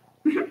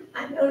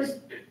 I noticed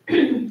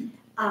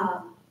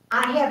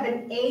I have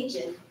an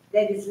agent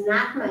that is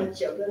not my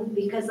children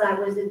because I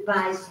was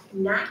advised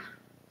not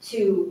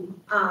to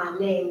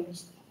name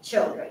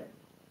children.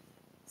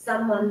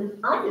 Someone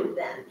other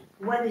than.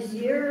 What is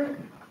your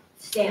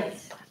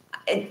stance?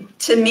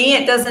 To me,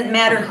 it doesn't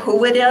matter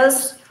who it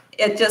is.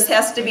 It just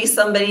has to be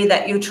somebody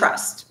that you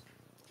trust.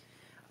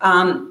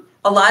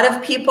 A lot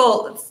of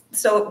people,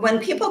 so when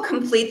people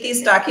complete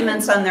these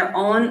documents on their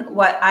own,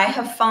 what I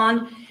have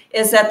found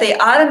is that they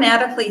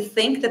automatically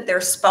think that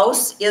their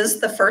spouse is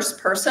the first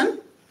person,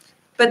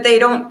 but they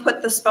don't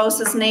put the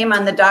spouse's name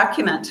on the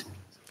document.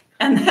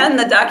 And then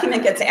the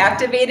document gets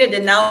activated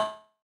and now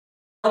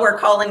we're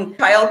calling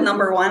child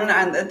number 1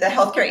 on the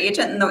healthcare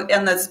agent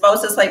and the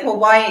spouse is like, well,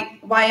 why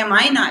am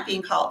I not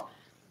being called?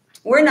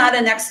 We're not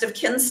a next of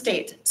kin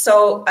state.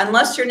 So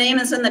unless your name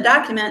is in the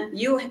document,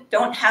 you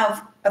don't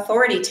have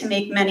authority to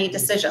make many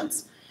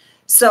decisions.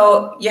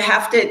 So you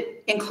have to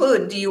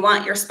include, do you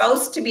want your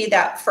spouse to be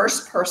that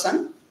first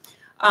person?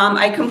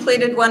 I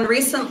completed one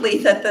recently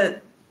that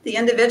the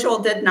individual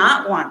did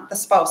not want the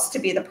spouse to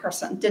be the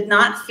person, did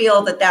not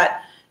feel that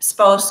that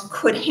spouse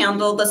could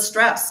handle the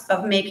stress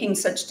of making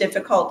such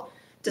difficult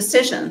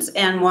decisions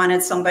and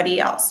wanted somebody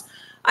else.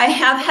 I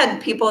have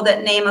had people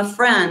that name a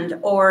friend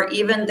or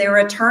even their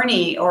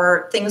attorney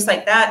or things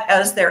like that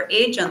as their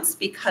agents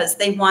because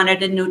they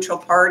wanted a neutral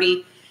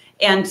party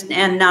and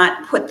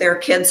not put their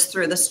kids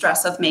through the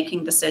stress of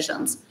making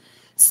decisions.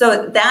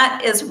 So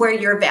that is where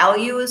your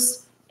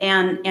values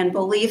and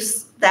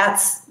beliefs,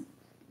 that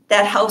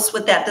helps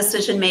with that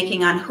decision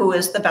making on who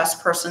is the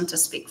best person to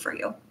speak for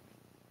you.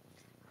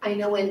 I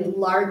know in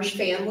large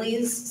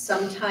families,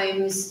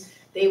 sometimes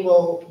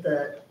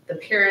the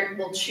parent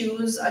will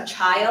choose a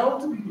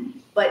child,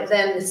 but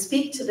then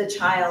speak to the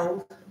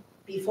child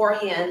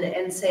beforehand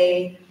and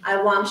say,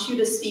 I want you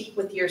to speak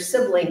with your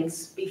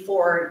siblings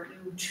before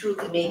you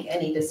truly make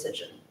any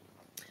decision.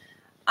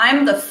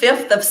 I'm the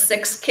 5th of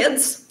 6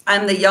 kids.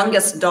 I'm the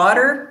youngest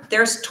daughter.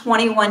 There's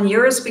 21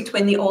 years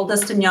between the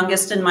oldest and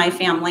youngest in my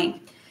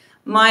family.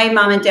 My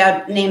mom and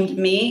dad named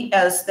me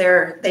as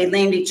they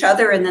named each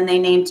other and then they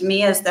named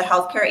me as the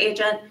healthcare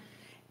agent.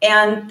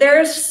 And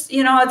there's,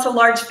 it's a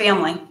large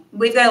family.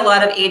 We've got a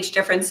lot of age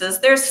differences.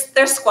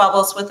 There's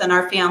squabbles within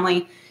our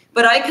family,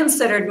 but I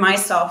considered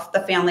myself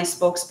the family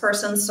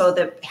spokesperson. So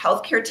the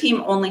healthcare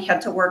team only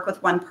had to work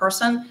with one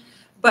person,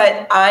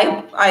 but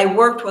I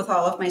worked with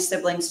all of my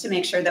siblings to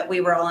make sure that we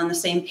were all on the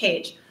same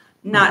page.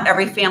 Not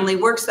every family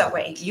works that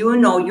way. You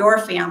know your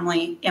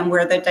family and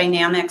where the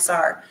dynamics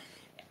are.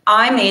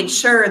 I made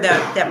sure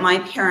that my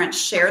parents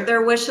shared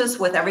their wishes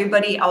with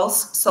everybody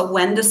else. So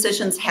when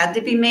decisions had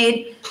to be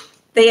made,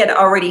 they had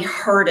already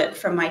heard it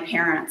from my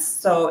parents.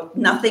 So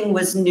nothing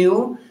was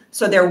new.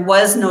 So there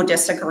was no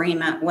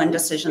disagreement when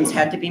decisions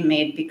had to be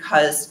made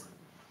because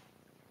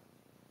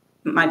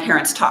my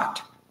parents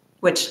talked,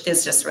 which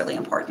is just really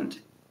important.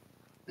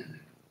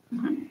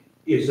 Mm-hmm.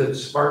 Is it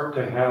smart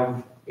to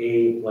have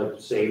like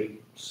say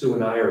Sue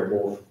and I are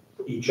both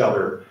each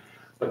other,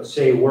 but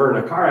say we're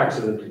in a car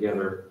accident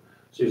together,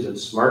 so is it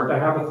smart to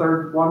have a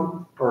third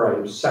one or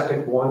a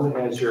second one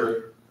as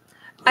your?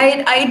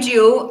 I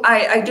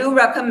do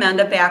recommend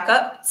a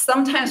backup.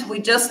 Sometimes we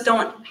just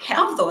don't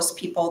have those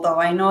people though.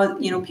 I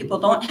know, people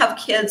don't have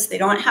kids, they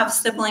don't have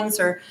siblings,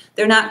 or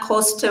they're not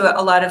close to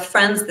a lot of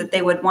friends that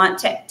they would want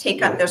to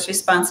take up this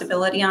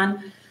responsibility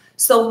on.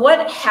 So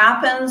what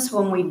happens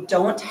when we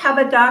don't have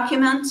a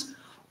document,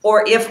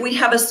 or if we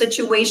have a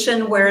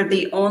situation where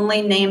the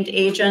only named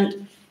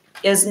agent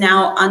is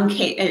now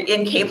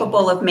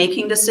incapable of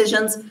making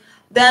decisions,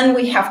 then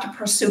we have to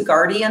pursue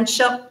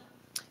guardianship.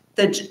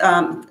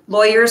 The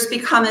lawyers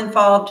become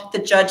involved, the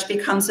judge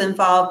becomes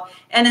involved.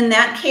 And in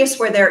that case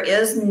where there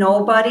is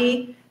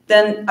nobody,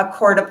 then a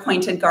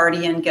court-appointed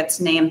guardian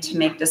gets named to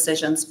make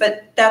decisions.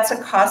 But that's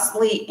a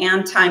costly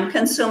and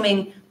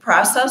time-consuming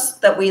process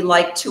that we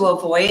like to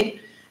avoid,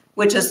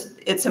 which is,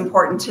 it's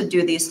important to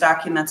do these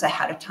documents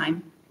ahead of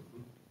time.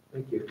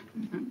 Thank you.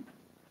 Mm-hmm.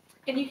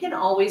 And you can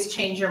always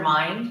change your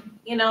mind,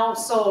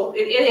 so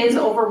it is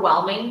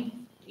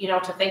overwhelming,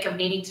 to think of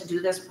needing to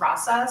do this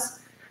process.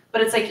 But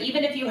it's like,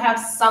 even if you have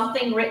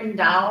something written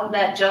down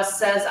that just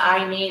says,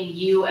 I name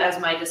you as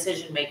my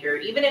decision maker,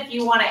 even if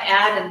you want to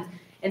add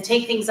and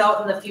take things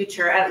out in the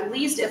future, at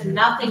least if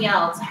nothing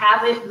else,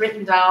 have it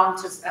written down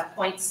to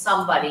appoint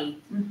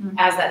somebody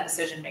as that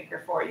decision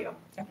maker for you.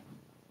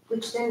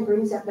 Which then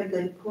brings up a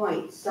good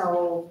point.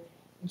 So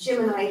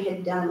Jim and I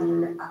had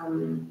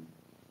done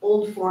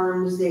old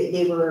forms.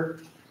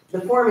 The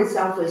form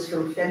itself was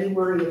from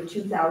February of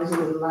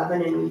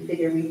 2011, and we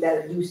figured we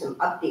better do some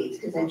updates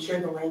because I'm sure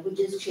the language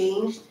has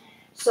changed.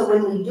 So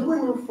when we do a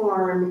new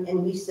form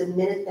and we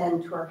submit it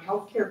then to our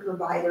healthcare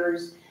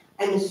providers,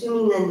 I'm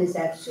assuming then does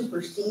that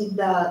supersede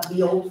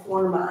the old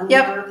form on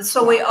there? Yep,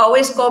 so we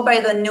always go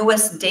by the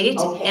newest date,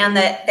 and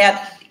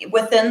that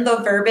within the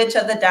verbiage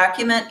of the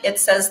document, it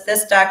says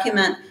this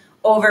document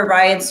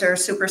overrides or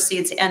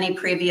supersedes any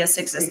previous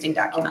existing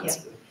documents.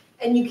 Okay.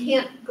 And you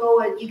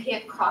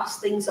can't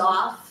cross things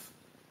off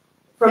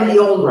From the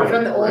old one.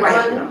 From the old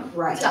one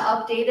Right. to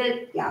update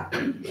it? Yeah.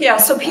 Yeah,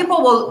 so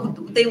people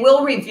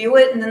will review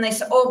it and then they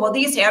say, oh, well,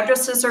 these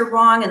addresses are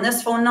wrong and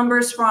this phone number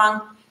is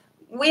wrong.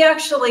 We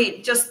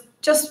actually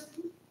just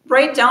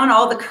write down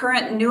all the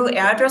current new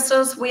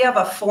addresses. We have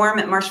a form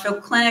at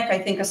Marshfield Clinic. I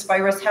think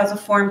Aspirus has a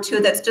form too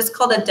that's just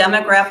called a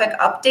demographic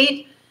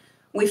update.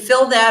 We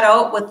fill that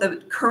out with the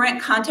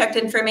current contact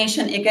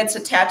information. It gets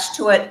attached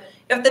to it.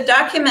 If the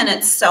document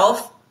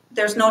itself,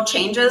 there's no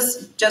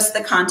changes, just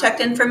the contact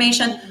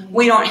information,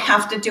 we don't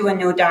have to do a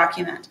new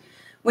document.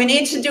 We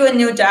need to do a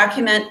new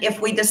document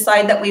if we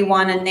decide that we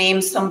want to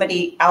name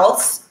somebody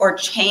else or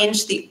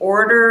change the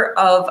order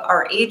of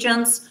our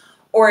agents,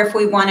 or if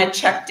we want to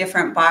check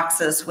different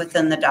boxes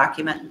within the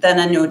document, then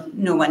a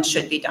new one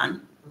should be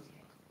done.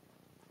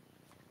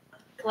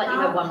 Colette, you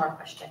have one more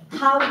question.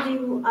 How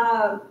do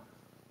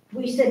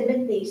we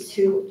submit these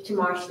to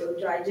Marshfield?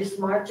 Do I just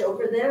march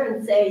over there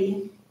and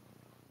say?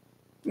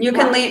 You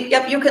can leave,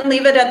 you can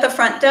leave it at the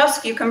front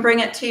desk. You can bring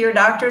it to your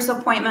doctor's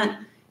appointment,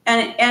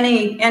 and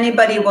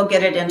anybody will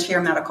get it into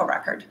your medical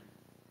record.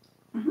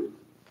 Mm-hmm.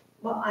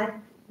 Well,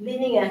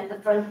 leaving at the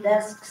front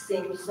desk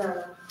seems.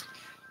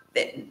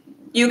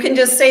 You can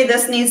just say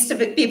this needs to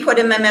be put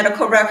in my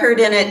medical record,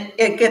 and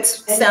it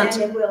gets sent.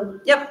 And it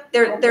will. Yep,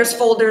 there's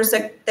folders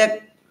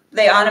that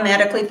they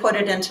automatically put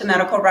it into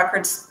medical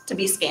records to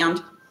be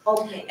scanned.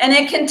 Okay. And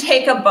it can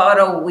take about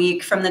a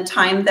week from the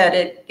time that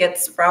it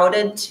gets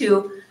routed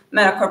to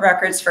medical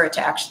records for it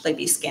to actually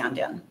be scanned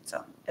in.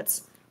 So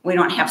we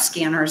don't have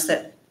scanners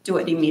that do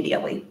it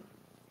immediately.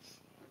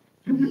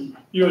 Mm-hmm.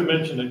 You had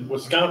mentioned that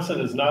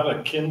Wisconsin is not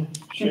a kin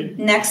shape?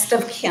 Next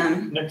of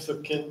kin. Next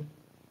of kin?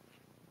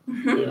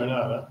 Mm-hmm. We are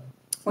not, huh?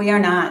 We are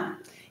not.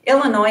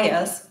 Illinois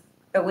is,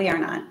 but we are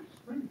not.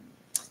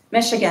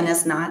 Michigan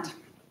is not.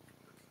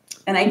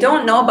 And I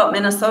don't know about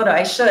Minnesota.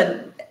 I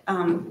should,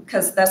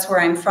 because that's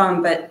where I'm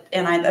from,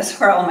 that's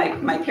where all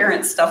my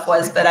parents' stuff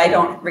was, but I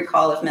don't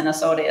recall if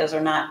Minnesota is or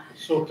not.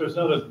 So if there's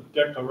not a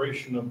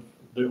declaration of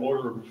the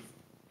order of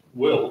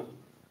will,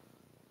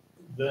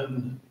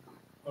 then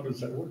how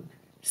does that work?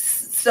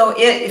 So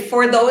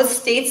for those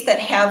states that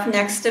have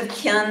next of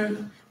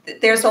kin,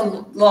 there's a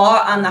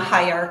law on the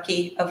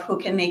hierarchy of who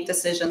can make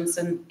decisions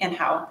and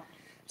how.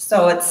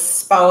 So it's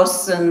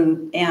spouse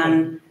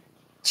and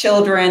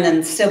children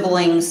and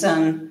siblings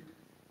and.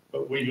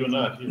 But we do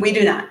not. Here. We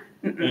do not.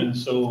 Mm-mm. And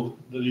so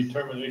the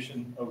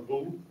determination of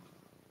who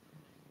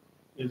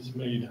is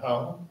made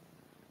how?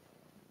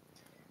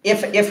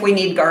 If we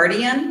need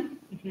guardian,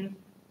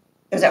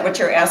 is that what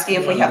you're asking?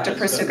 If we have to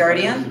pursue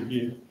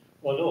guardian?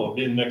 Well, no,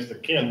 being next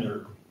of kin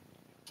or.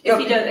 If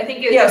you don't, I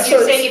think you're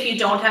saying if you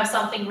don't have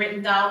something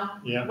written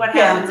down, what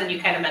happens? And you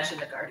kind of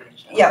mentioned the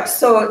guardianship. Yeah.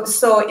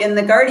 So in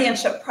the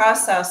guardianship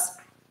process,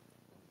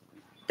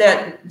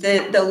 that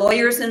the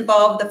lawyers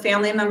involved, the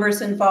family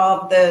members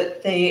involved,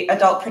 the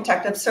adult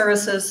protective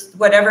services,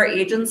 whatever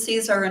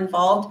agencies are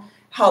involved,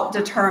 help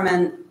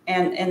determine,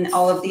 and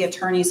all of the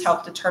attorneys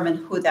help determine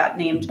who that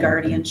named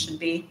guardian should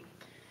be.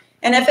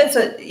 And if it's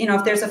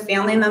if there's a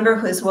family member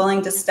who is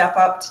willing to step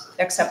up to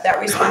accept that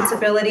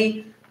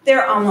responsibility,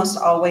 they're almost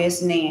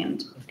always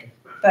named.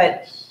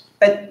 But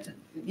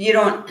you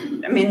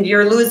don't, I mean,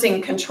 you're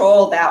losing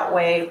control that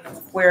way,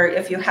 where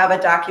if you have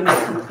a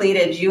document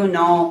completed, you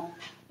know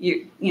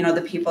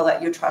the people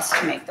that you trust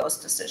to make those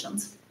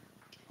decisions.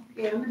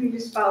 Okay, I'm gonna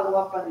just follow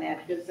up on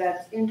that, because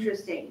that's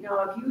interesting.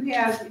 Now, if you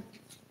have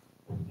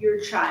your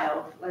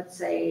child, let's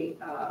say,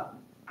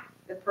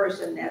 the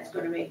person that's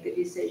gonna make the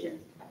decision,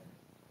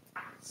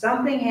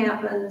 something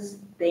happens,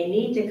 they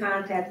need to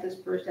contact this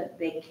person,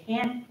 they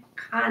can't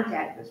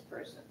contact this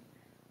person.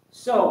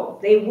 So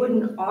they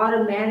wouldn't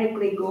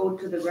automatically go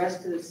to the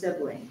rest of the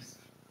siblings.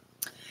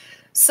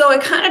 So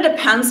it kind of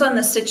depends on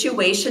the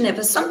situation.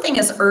 If something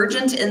is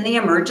urgent in the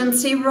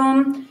emergency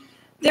room,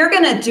 they're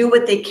going to do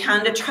what they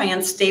can to try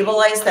and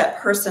stabilize that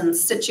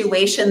person's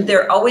situation.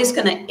 They're always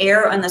going to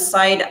err on the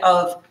side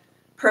of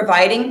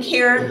providing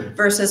care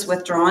versus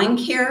withdrawing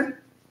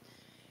care.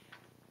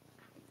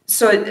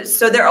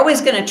 So they're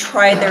always going to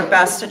try their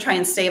best to try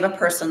and save a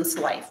person's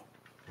life.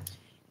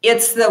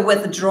 It's the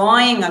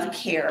withdrawing of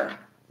care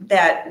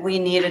that we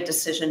need a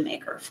decision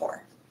maker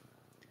for.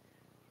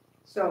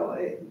 So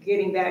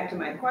getting back to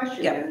my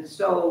question, Yep. then,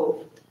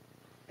 so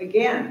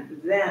again,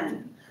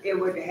 then it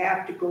would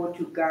have to go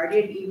to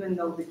guardian even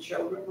though the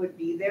children would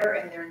be there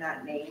and they're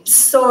not named?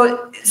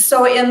 So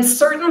in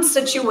certain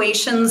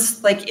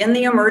situations, like in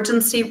the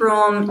emergency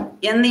room,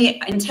 in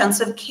the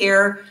intensive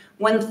care,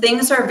 when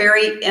things are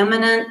very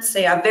imminent,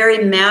 say a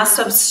very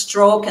massive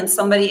stroke and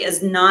somebody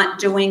is not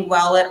doing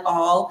well at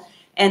all,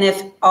 and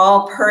if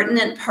all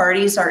pertinent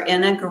parties are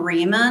in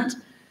agreement,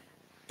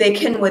 they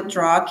can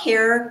withdraw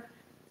care.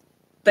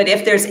 But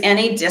if there's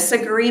any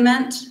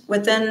disagreement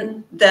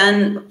within,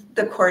 then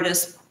the court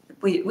is,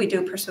 we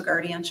do pursue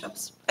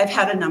guardianships. I've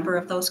had a number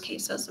of those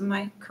cases in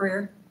my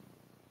career.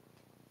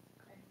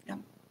 Yeah.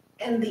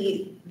 And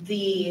the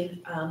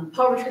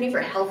power of attorney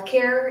for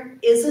healthcare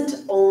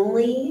isn't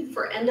only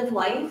for end of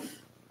life.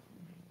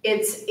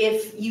 It's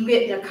if you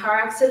get in a car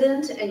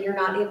accident and you're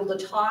not able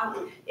to talk,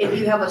 if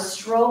you have a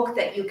stroke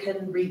that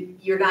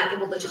you're not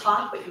able to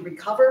talk but you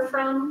recover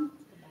from,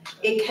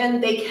 they can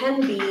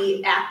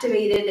be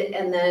activated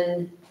and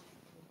then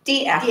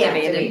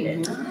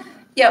deactivated.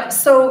 Yeah,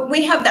 so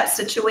we have that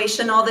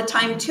situation all the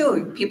time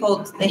too.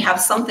 People, they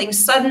have something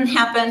sudden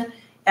happen,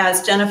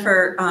 as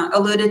Jennifer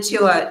alluded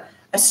to,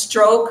 a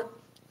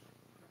stroke.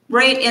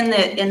 Right in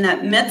the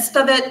midst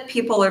of it,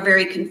 people are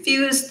very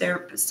confused,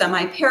 they're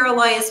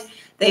semi-paralyzed.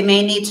 They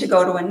may need to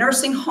go to a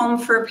nursing home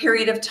for a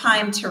period of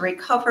time to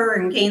recover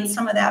and gain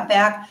some of that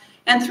back.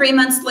 And 3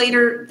 months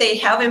later, they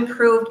have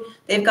improved.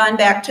 They've gone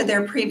back to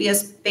their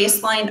previous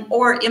baseline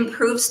or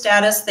improved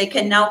status. They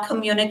can now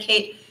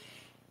communicate.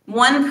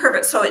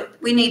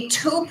 We need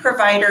 2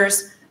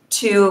 providers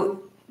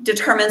to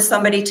determine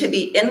somebody to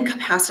be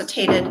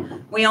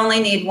incapacitated. We only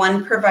need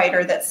 1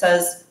 provider that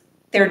says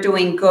they're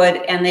doing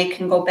good and they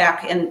can go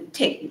back and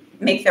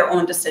make their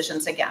own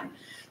decisions again.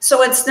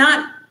 So it's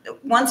not,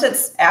 once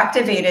it's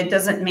activated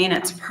doesn't mean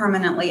it's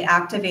permanently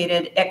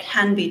activated. It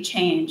can be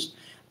changed,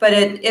 but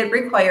it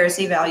requires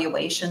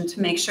evaluation to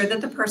make sure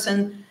that the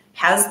person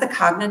has the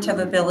cognitive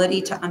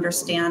ability to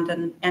understand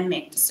and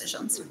make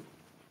decisions.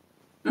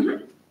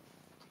 Mm-hmm.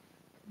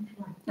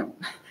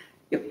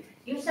 Yep.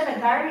 You said a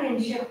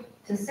guardianship,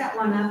 to set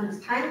one up is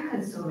time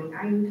consuming.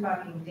 Are you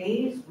talking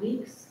days,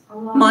 weeks, how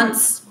long?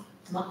 Months.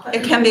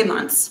 It can be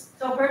months.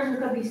 So a person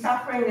could be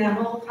suffering their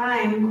whole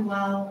time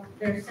while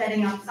they're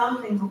setting up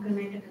something who can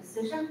make a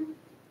decision?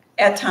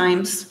 At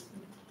times.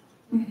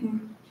 Mm-hmm.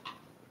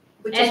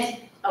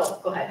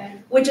 Go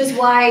ahead. Which is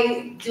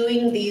why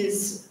doing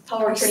these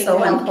power of attorney So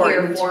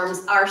healthcare important.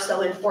 forms are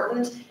so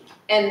important.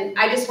 And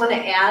I just want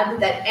to add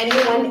that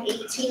anyone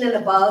 18 and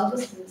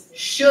above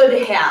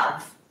should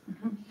have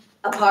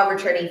a power of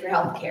attorney for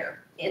healthcare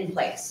in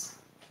place.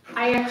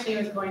 I actually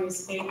was going to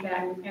state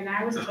that, and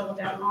I was told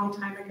that a long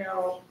time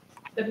ago,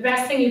 the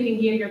best thing you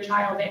can give your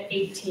child at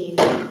 18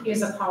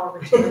 is a power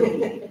of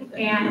attorney.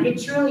 And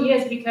it truly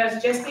is,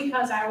 because just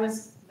because I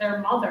was their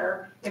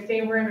mother, if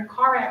they were in a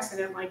car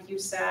accident, like you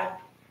said,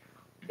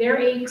 they're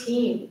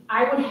 18.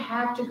 I would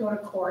have to go to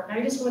court. And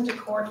I just went to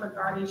court for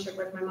guardianship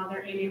with my mother,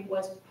 and it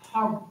was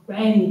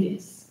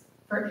horrendous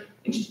for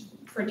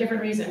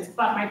different reasons.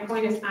 But my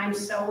point is, I'm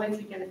so with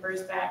you, Jennifer,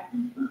 is that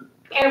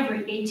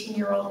every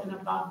 18-year-old and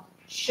above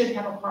should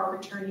have a power of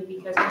attorney,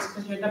 because just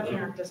because you're the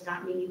parent does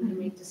not mean you can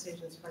make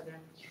decisions for them.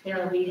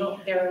 They're a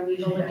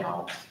legal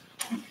adult.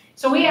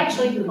 So we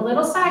actually, a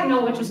little side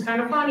note, which was kind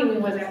of funny, we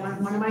was at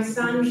one of my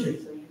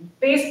son's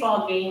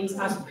baseball games,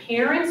 us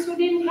parents who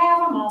didn't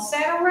have them all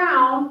sat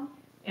around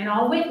and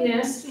all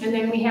witnessed, and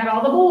then we had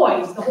all the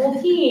boys, the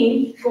whole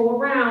team, go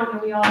around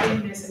and we all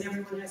witnessed, and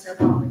everyone has their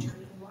power of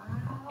attorney. Wow.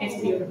 It's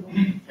beautiful.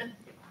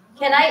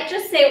 Can I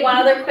just say one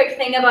other quick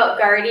thing about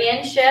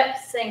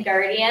guardianships and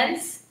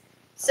guardians?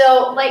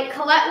 So like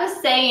Colette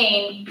was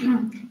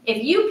saying,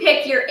 if you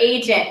pick your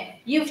agent,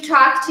 you've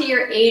talked to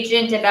your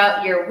agent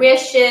about your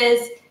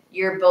wishes,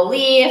 your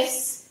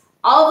beliefs,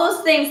 all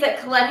those things that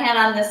Colette had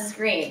on the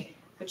screen.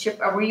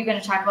 Were you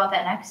going to talk about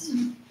that next?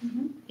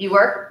 Mm-hmm. You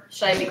were?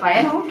 Should I be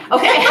quiet? No.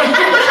 Okay.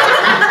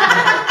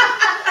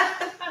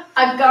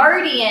 A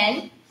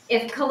guardian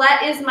if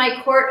Colette is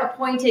my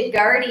court-appointed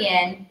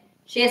guardian,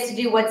 she has to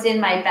do what's in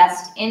my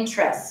best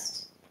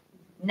interest,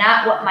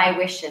 not what my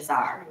wishes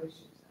are.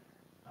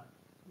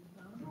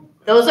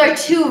 Those are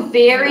two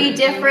very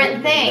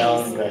different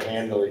things. To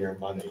handle your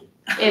money.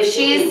 If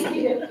she's,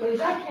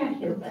 Please, I can't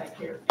hear back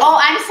here. oh,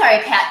 I'm sorry,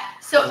 Pat.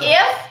 So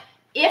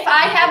if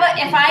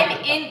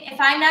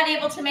I'm not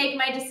able to make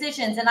my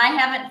decisions and I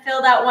haven't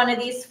filled out one of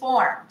these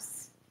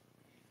forms,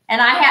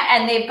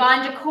 and they've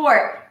gone to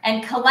court,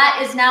 and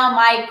Colette is now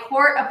my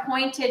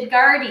court-appointed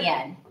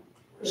guardian,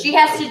 she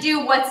has to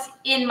do what's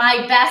in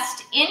my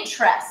best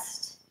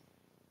interest,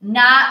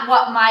 not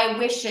what my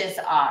wishes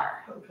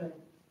are. Okay.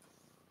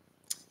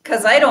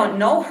 Because I don't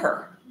know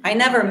her. I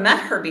never met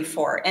her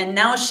before, and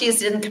now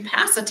she's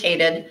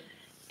incapacitated,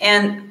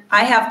 and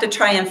I have to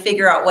try and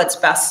figure out what's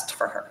best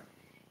for her.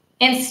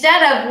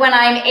 Instead of when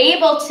I'm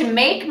able to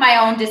make my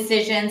own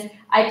decisions,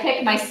 I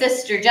pick my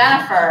sister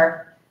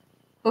Jennifer,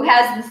 who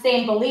has the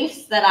same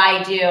beliefs that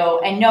I do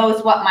and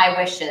knows what my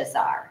wishes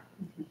are.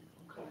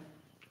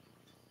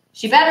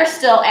 She better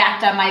still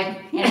act in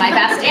my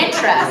best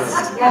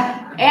interest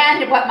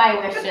and what my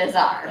wishes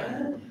are.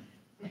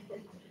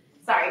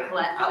 Sorry,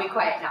 Colette, I'll be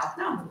quiet now.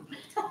 No,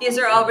 these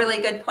are all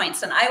really good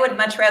points, and I would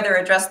much rather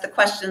address the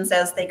questions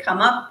as they come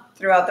up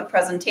throughout the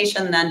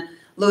presentation than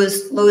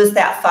lose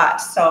that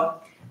thought. So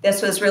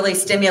this was really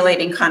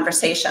stimulating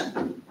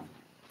conversation.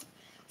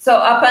 So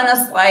up on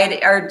the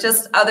slide are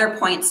just other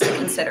points to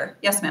consider.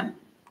 Yes, ma'am.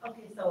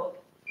 Okay, so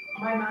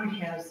my mom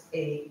has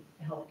a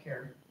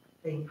healthcare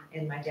thing,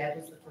 and my dad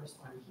was the first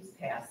one. He's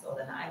passed, so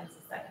then I was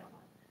the second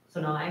one.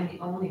 So now I'm the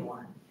only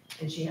one,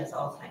 and she has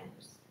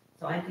Alzheimer's.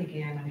 So I'm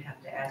thinking I'm gonna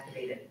have to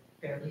activate it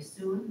fairly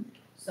soon.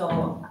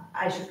 So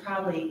I should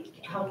probably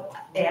help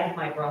add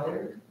my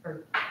brother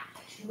or.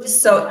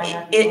 So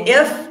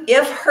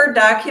if her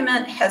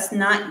document has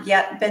not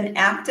yet been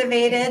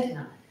activated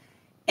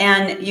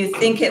and you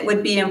think it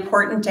would be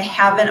important to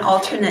have an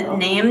alternate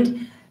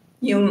named,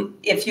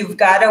 if you've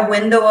got a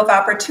window of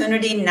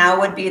opportunity, now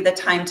would be the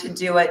time to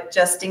do it,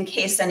 just in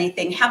case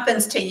anything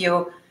happens to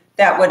you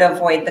that would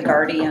avoid the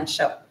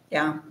guardianship.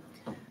 Yeah.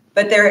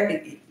 But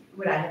there.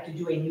 Would I have to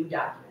do a new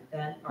document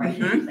then? Or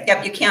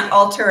Yep, you can't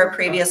alter a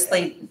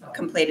previously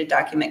completed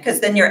document because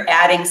then you're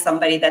adding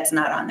somebody that's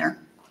not on there.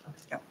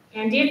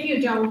 And if you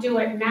don't do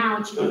it now,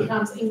 and she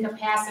becomes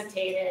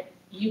incapacitated,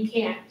 you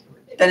can't.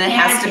 Then it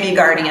has to be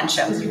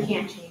guardianship. Because you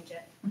can't change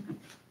it.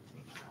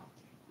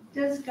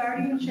 Does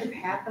guardianship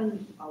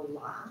happen a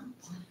lot?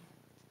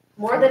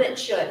 More than it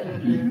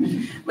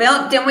should.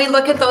 Well, didn't we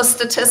look at those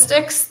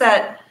statistics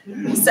that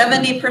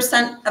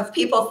 70% of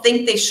people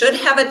think they should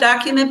have a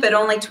document, but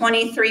only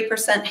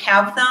 23%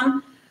 have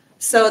them?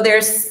 So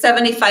there's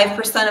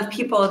 75% of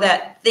people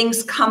that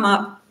things come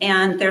up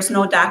and there's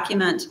no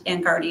document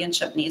and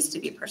guardianship needs to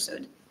be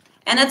pursued.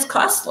 And it's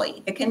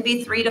costly. It can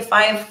be $3,000 to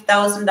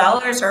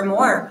 $5,000 or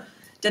more,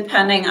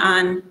 depending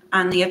on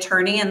the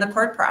attorney and the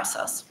court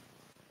process.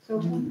 So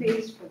who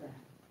pays for that?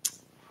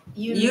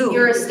 You.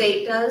 Your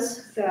estate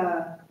does.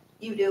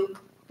 You do.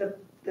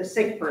 The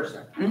sick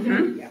person.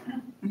 Mm-hmm. Yeah.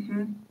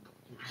 Mm-hmm.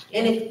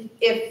 And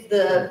if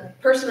the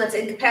person that's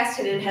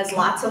incapacitated has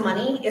lots of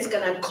money, it's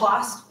gonna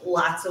cost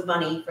lots of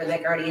money for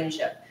that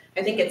guardianship.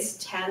 I think it's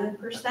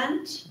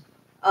 10%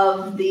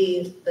 of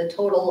the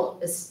total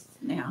is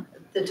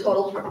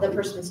the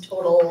person's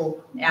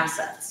total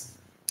assets.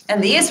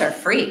 And these are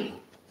free.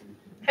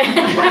 Yeah,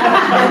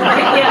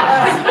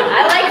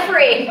 I like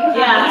free.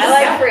 Yeah, I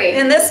like free.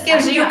 And this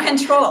gives you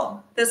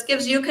control. This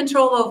gives you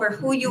control over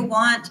who you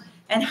want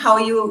and how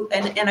you,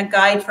 and a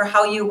guide for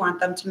how you want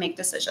them to make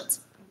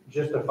decisions.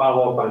 Just to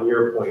follow up on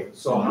your point,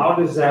 so how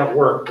does that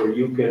work where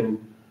you can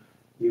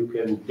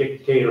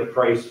dictate a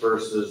price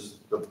versus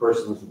the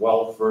person's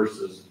wealth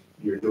versus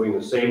you're doing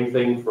the same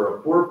thing for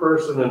a poor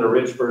person and a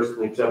rich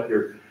person, except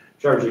you're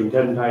charging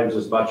 10 times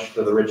as much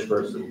to the rich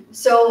person?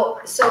 So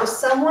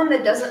someone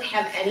that doesn't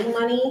have any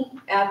money,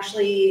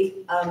 actually,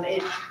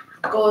 it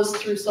goes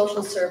through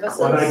social services.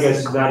 Well, I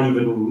guess not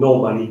even no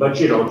money, but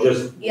just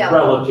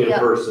relative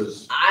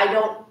versus. I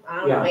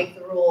don't make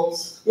the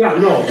rules. Yeah,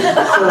 no,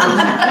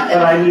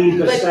 but I mean,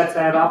 to set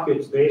that up,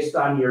 it's based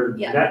on your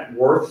net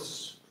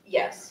worths.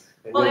 Yes.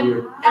 Well,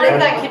 and part of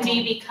that can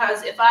be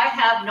because if I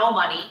have no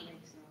money,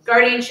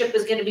 guardianship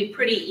is gonna be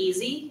pretty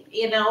easy,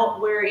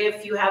 where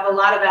if you have a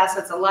lot of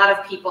assets, a lot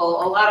of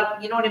people, a lot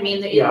of, you know what I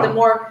mean?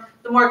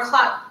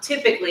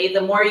 Typically,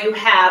 the more you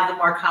have, the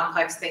more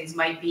complex things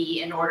might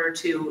be in order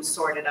to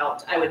sort it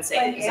out, I would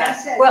say.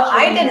 Well,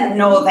 I didn't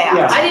know that.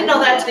 Yeah. I didn't know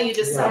that till you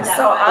just said that.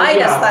 So I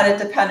just thought it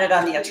depended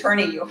on the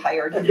attorney you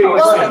hired.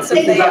 Well, just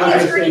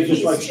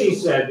like she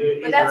said,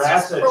 your that's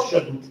just assets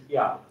shouldn't,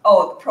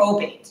 Oh,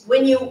 probate.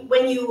 When you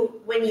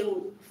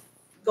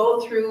go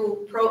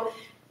through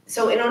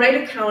so in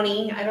Oneida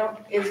County,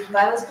 is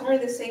Vilas County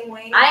the same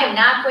way? I am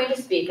not going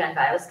to speak on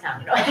Vilas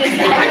County. No, I do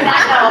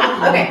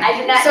not know. Okay,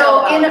 I do not know.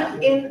 So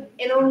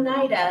in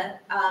Oneida,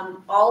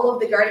 all of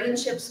the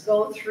guardianships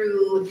go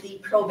through the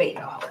probate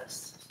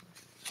office.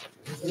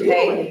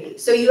 Okay,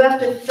 so you have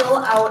to fill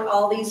out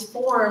all these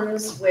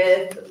forms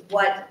with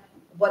what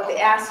what the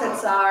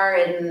assets are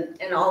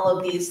and all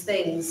of these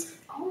things.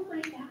 Oh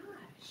my gosh.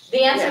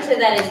 The answer to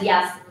that is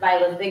yes,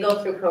 Violet, they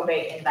go through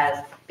probate and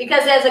Violet.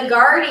 Because as a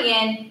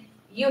guardian,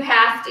 you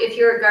have to, if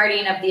you're a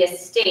guardian of the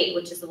estate,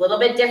 which is a little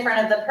bit different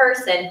of the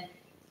person,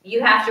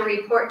 you have to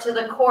report to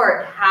the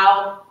court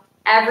how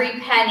every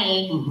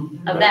penny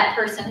of that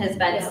person has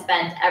been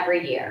spent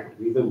every year.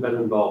 We've even been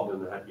involved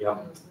in that,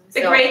 yep.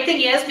 The great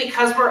thing is,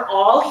 because we're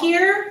all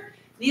here,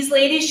 these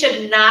ladies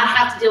should not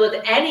have to deal with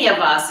any of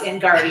us in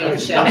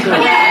guardianship. Or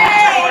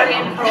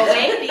in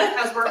probate,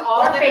 because we're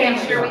all gonna make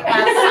sure we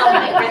have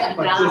something written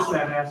But just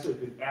down.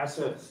 that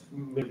assets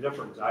made a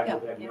difference. I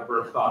would have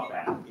never thought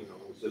that, you know,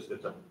 it's just,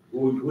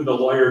 who the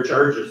lawyer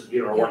charges,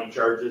 you know, what he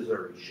charges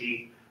or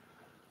she.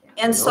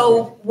 And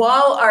so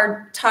while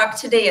our talk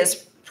today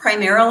is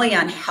primarily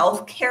on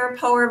healthcare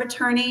power of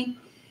attorney,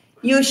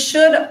 you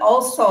should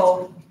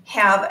also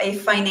have a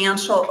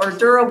financial or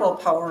durable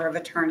power of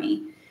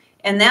attorney.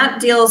 And that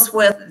deals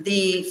with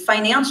the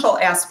financial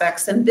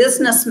aspects and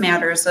business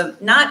matters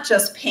of not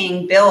just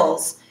paying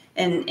bills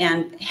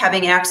and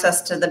having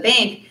access to the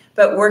bank,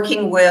 but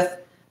working with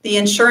the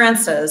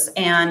insurances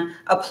and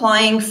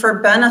applying for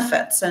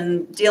benefits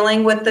and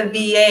dealing with the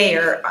VA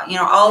or, you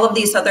know, all of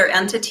these other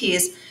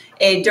entities.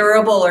 A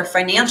durable or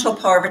financial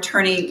power of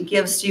attorney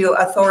gives you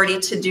authority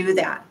to do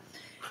that.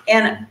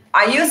 And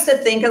I used to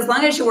think as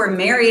long as you were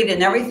married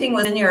and everything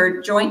was in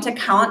your joint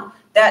account,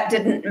 that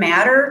didn't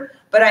matter.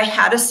 But I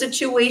had a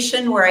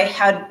situation where I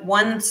had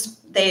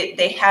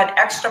they had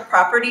extra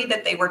property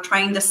that they were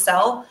trying to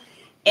sell,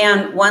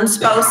 and one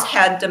spouse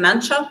had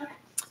dementia,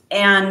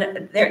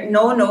 and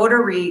no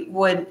notary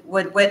would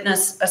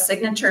witness a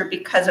signature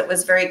because it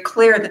was very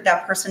clear that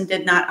that person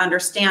did not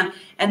understand,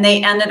 and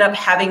they ended up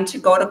having to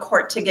go to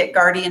court to get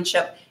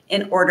guardianship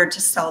in order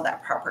to sell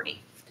that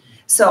property.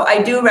 So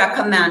I do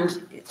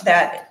recommend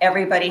that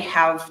everybody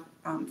have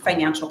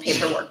financial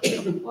paperwork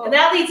too. And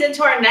that leads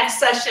into our next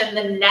session.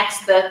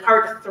 The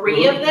part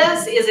 3 of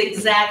this is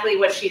exactly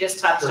what she just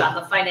touched on,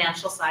 the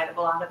financial side of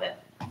a lot of it.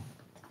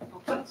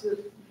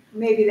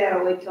 Maybe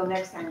that'll wait till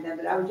next time then,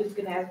 but I was just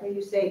gonna ask, when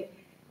you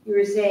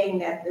were saying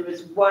that there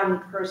was one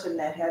person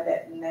that had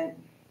that, and then,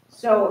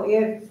 so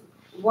if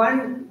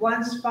one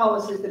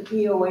spouse is the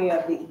POA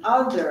of the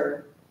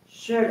other,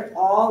 should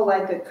all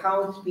like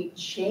accounts be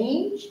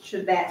changed?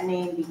 Should that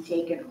name be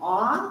taken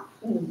off?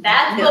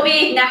 That will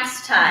be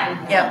next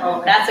time.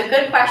 Yeah. That's a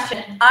good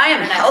question. I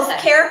am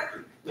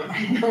healthcare.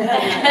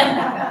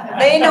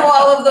 They know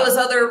all of those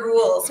other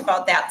rules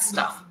about that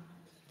stuff.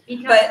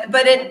 But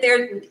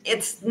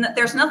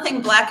there's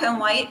nothing black and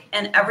white,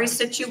 and every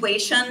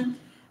situation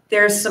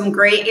there's some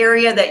gray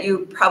area that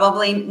you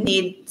probably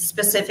need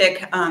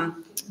specific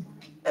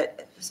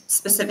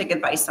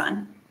advice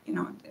on, you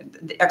know,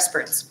 the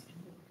experts.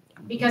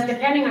 Because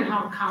depending on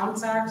how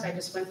accounts are, because I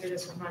just went through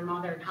this with my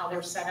mother and how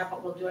they're set up,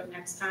 but we'll do it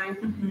next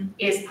time,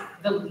 is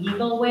the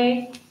legal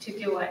way to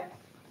do it.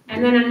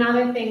 And then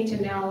another thing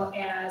to know,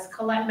 as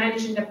Colette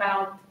mentioned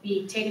about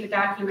take the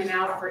document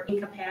out for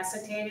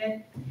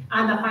incapacitated,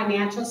 on the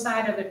financial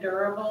side of the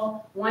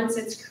durable, once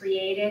it's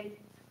created,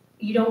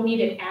 you don't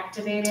need it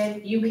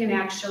activated. You can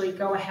actually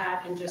go ahead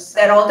and just.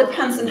 That all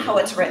depends on how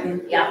it's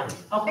written. Yeah.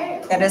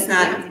 Okay. That is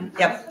not,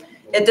 yep.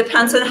 It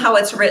depends on how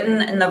it's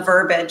written in the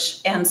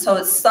verbiage. And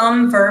so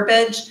some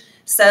verbiage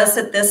says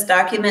that this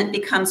document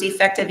becomes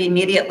effective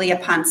immediately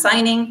upon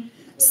signing.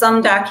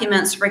 Some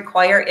documents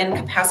require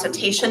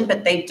incapacitation,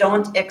 but they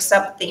don't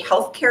accept the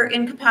healthcare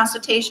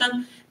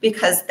incapacitation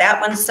because that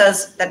one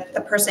says that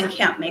the person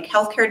can't make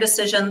healthcare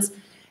decisions.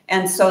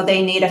 And so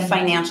they need a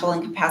financial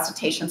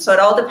incapacitation. So it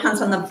all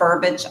depends on the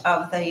verbiage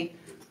of the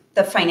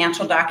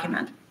financial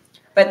document.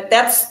 But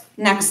that's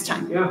next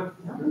time. Yeah.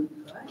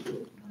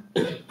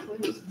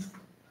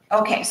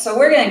 Okay, so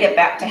we're going to get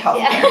back to healthcare.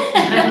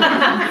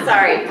 Yeah.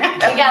 Sorry, we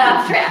got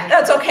off track.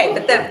 That's okay,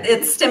 but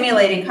it's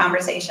stimulating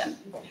conversation.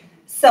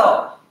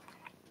 So,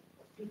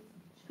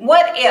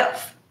 what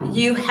if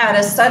you had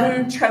a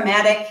sudden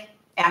traumatic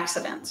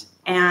accident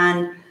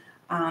and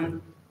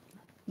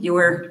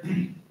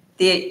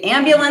the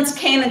ambulance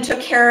came and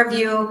took care of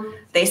you,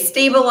 they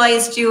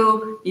stabilized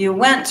you, you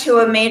went to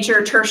a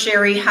major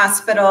tertiary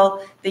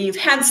hospital, that you've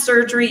had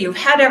surgery, you've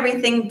had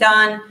everything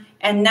done,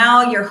 and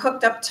now you're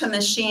hooked up to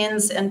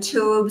machines and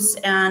tubes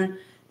and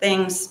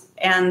things,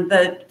 and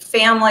the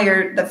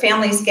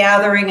family's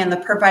gathering and the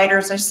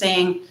providers are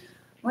saying,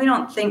 we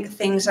don't think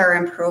things are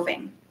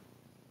improving.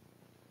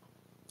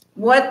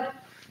 What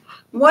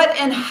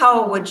and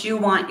how would you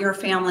want your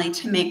family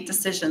to make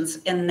decisions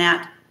in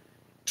that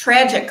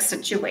tragic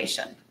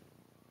situation?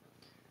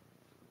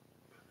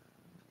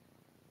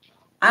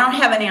 I don't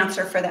have an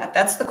answer for that.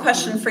 That's the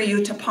question for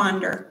you to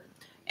ponder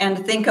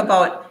and think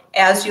about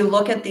as you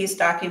look at these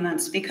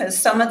documents, because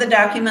some of the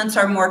documents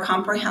are more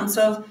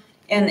comprehensive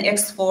in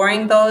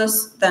exploring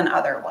those than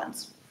other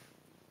ones.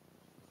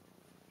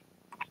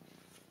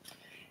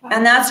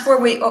 And that's where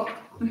we,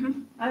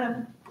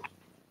 Power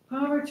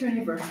of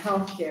attorney for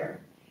healthcare.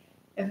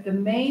 If the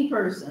main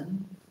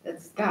person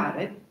that's got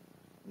it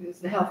is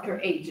the healthcare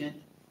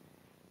agent,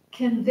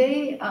 can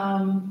they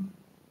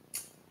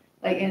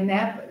like and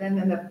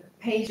then the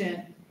patient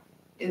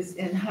is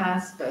in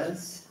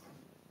hospice,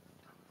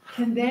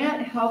 can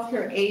that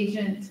healthcare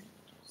agent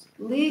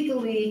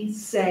legally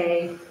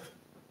say,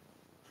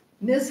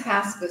 Ms.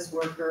 Hospice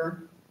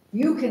Worker,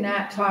 you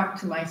cannot talk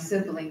to my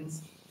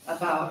siblings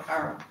about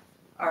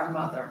our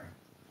mother?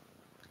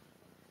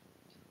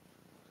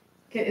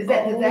 Okay, is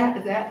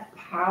that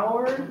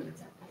power?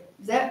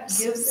 Does that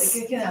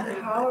give a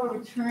power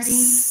of attorney?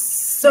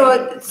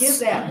 So give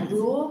that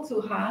rule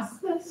to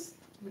hospice?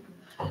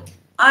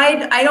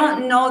 I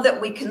don't know that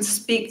we can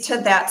speak to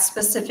that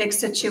specific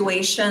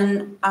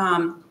situation.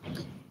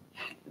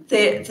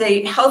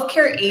 The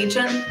healthcare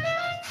agent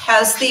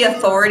has the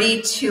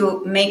authority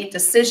to make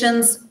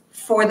decisions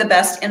for the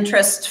best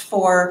interest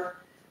for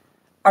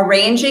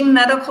arranging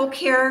medical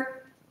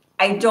care.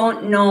 I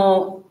don't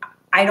know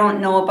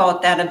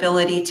about that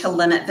ability to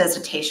limit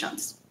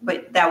visitations,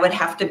 but that would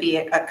have to be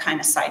a kind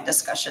of side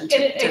discussion to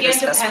It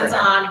discuss depends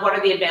further. on what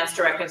are the advanced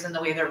directives and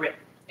the way they're written.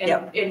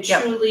 And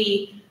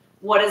truly,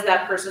 what is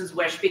that person's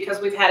wish?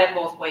 Because we've had it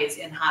both ways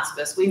in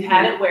hospice. We've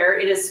had it where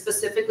it is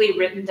specifically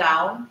written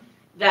down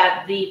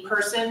that the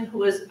person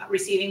who is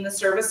receiving the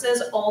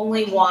services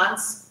only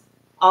wants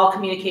all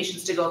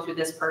communications to go through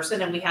this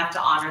person, and we have to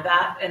honor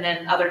that. And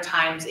then other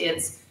times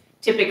it's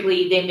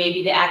typically they may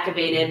be the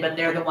activated, but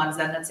they're the ones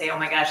then that say, oh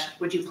my gosh,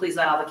 would you please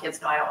let all the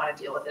kids know I don't want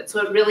to deal with it?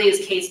 So it really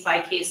is case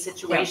by case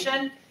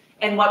situation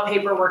and what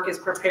paperwork is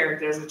prepared.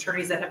 There's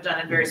attorneys that have done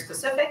it very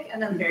specific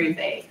and then very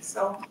vague.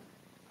 So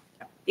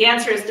the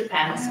answer is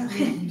depends.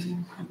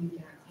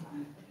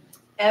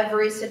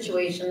 Every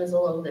situation is a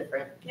little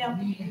different. Yeah.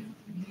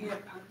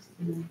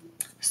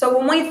 So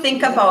when we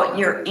think about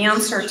your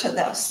answer to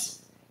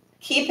this,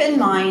 keep in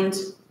mind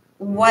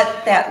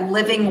what that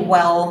living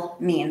well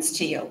means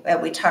to you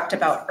that we talked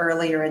about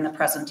earlier in the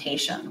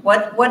presentation.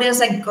 What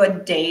is a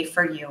good day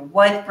for you?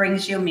 What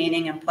brings you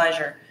meaning and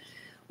pleasure?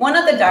 One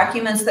of the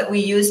documents that we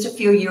used a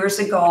few years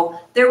ago,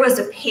 there was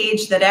a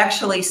page that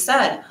actually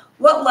said,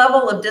 what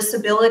level of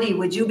disability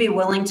would you be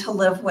willing to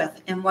live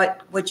with and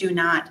what would you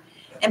not?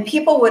 And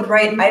people would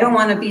write, I don't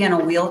want to be in a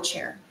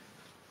wheelchair.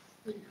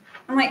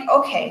 I'm like,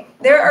 okay,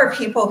 there are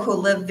people who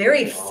live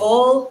very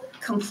full,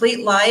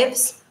 complete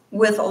lives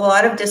with a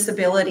lot of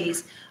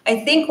disabilities.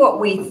 I think what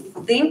we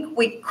think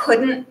we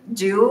couldn't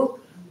do,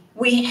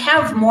 we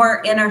have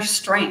more inner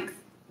strength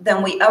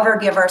than we ever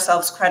give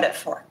ourselves credit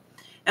for.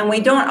 And we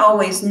don't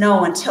always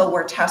know until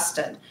we're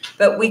tested,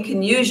 but we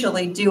can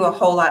usually do a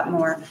whole lot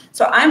more.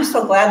 So I'm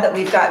so glad that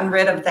we've gotten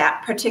rid of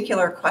that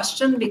particular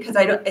question because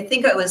I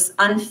think it was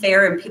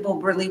unfair and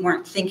people really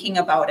weren't thinking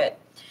about it.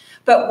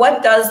 But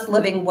what does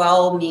living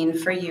well mean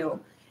for you?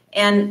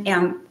 And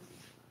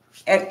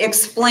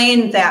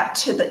explain that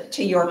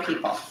to your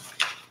people.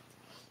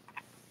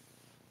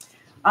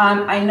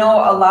 I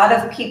know a lot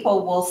of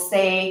people will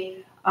say,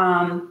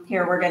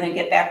 here we're going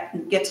to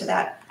get to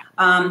that.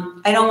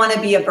 I don't want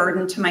to be a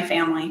burden to my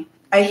family.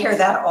 I hear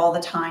that all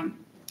the time.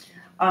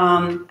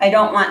 I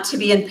don't want to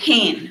be in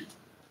pain.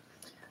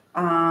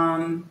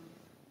 I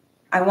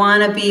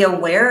want to be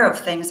aware of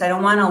things. I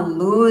don't want to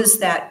lose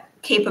that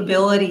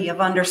capability of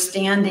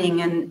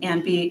understanding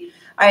and be.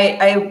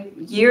 I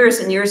years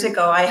and years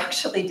ago, I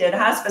actually did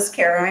hospice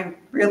care. I'm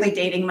really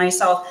dating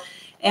myself,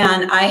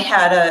 and I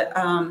had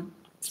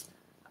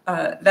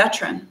a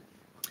veteran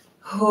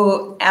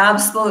who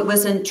absolutely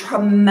was in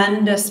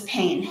tremendous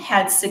pain,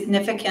 had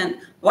significant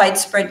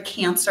widespread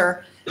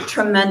cancer,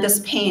 tremendous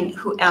pain,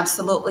 who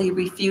absolutely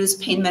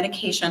refused pain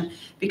medication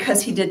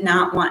because he did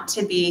not want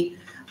to be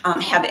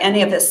have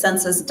any of his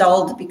senses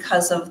dulled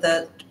because of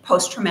the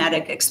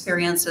post-traumatic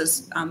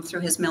experiences through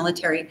his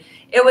military.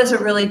 It was a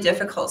really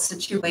difficult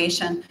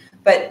situation,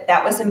 but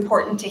that was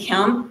important to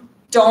him.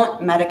 Don't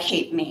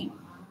medicate me.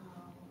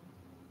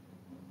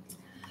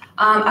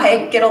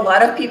 I get a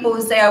lot of people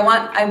who say, I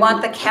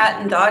want the cat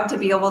and dog to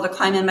be able to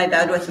climb in my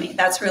bed with me.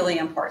 That's really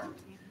important.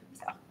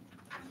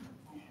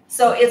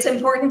 So it's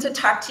important to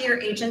talk to your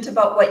agent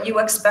about what you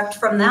expect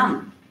from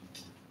them.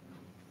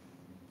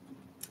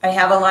 I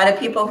have a lot of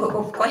people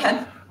who, go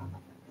ahead.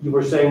 You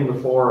were saying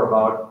before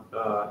about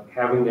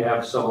having to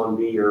have someone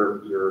be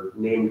your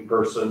named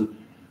person,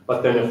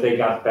 but then if they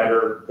got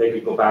better, they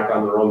could go back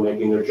on their own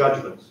making their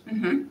judgments.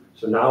 Mm-hmm.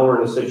 So now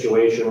we're in a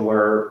situation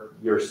where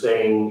you're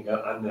saying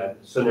on that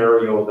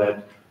scenario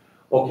that,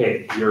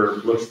 okay,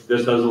 this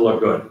doesn't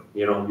look good.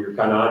 You know, you're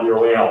kind of on your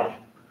way out.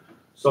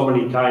 So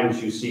many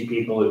times you see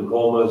people in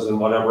comas and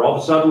whatever, all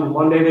of a sudden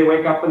one day they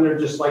wake up and they're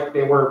just like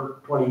they were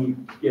 20,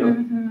 you know.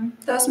 Mm-hmm.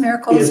 Those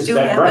miracles do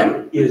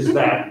happen.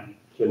 Right?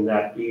 Can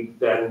that be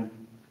then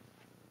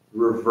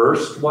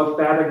reversed, what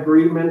that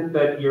agreement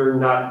that you're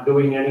not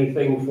doing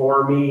anything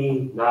for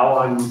me, now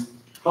I'm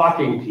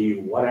talking to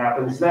you, what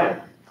happens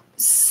then?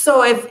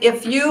 So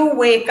if you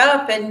wake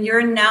up and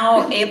you're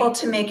now able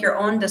to make your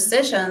own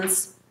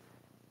decisions,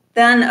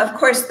 then of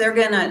course they're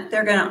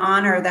gonna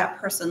honor that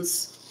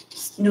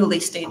person's newly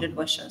stated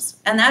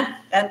wishes, and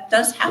that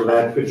does happen. So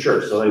that could,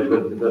 sure.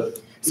 So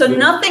So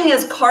nothing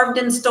is carved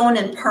in stone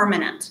and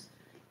permanent.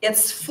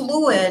 It's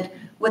fluid,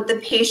 with the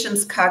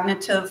patient's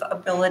cognitive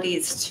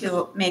abilities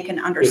to make and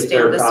If understand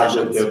they're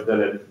decisions. cognitive,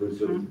 then it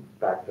resumes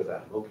back to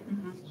them, okay.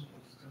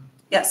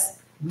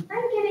 Yes.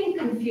 I'm getting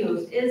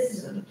confused.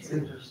 Is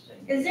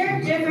there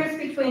a difference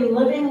between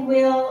living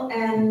will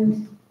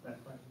and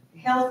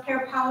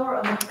healthcare power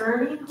of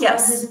attorney?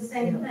 Yes. Or is it the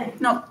same thing?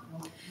 No.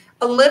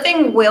 A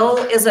living will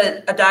is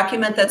a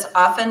document that's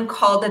often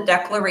called a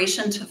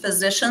declaration to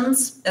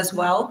physicians as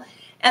well.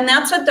 And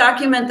that's a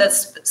document that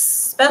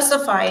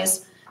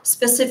specifies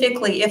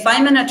specifically, if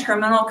I'm in a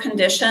terminal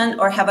condition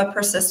or have a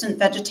persistent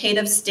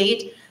vegetative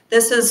state,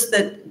 this is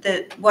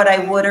what I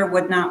would or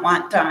would not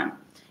want done.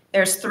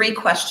 There's 3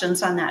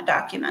 questions on that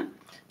document.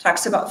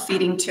 Talks about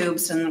feeding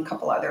tubes and a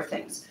couple other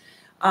things,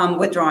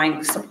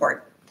 withdrawing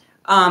support.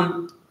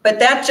 But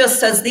that just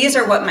says these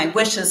are what my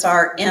wishes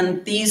are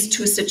in these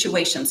 2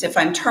 situations, if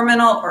I'm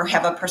terminal or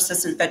have a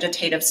persistent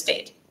vegetative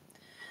state.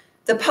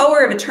 The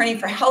power of attorney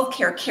for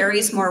healthcare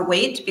carries more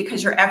weight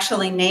because you're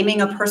actually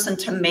naming a person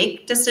to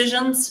make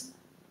decisions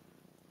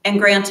and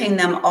granting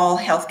them all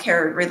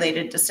healthcare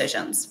related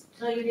decisions.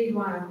 So you need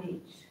one of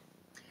each.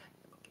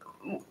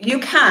 You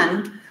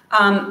can.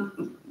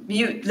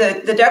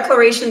 The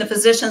declaration to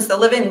physicians, the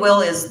living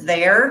will is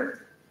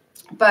there,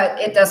 but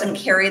it doesn't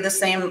carry the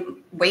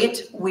same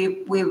weight.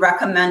 We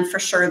recommend for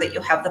sure that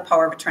you have the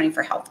power of attorney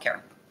for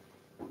healthcare.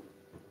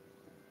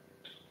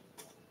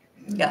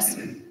 Yes.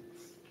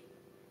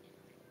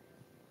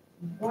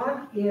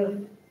 What if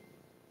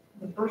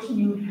the person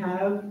you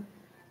have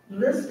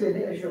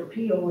listed as your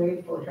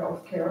POA for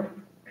healthcare,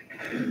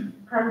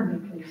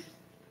 pardon me please,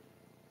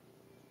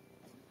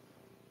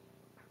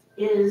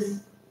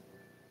 is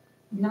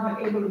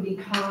not able to be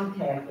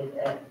contacted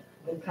at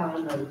the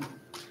time of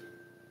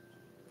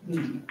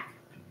need?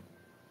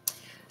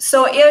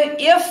 So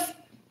if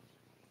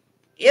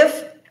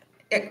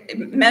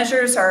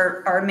measures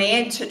are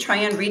made to try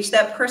and reach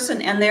that person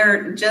and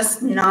they're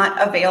just not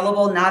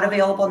available,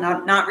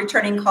 not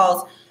returning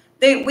calls,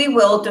 we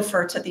will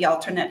defer to the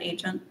alternate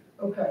agent.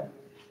 Okay.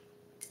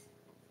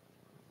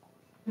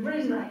 The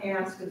reason I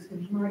ask is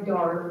because my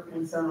daughter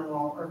and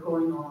son-in-law are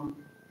going on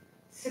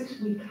a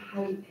 6-week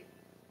hike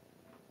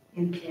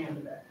in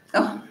Canada.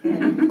 Oh.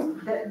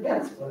 And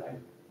that's what I.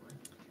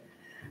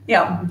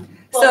 Yeah.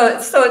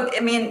 So I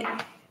mean,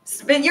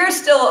 but you're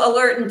still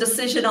alert and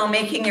decisional,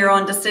 making your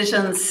own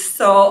decisions.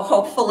 So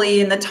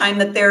hopefully in the time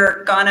that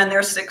they're gone on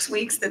their 6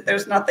 weeks, that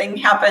there's nothing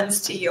happens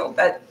to you.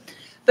 But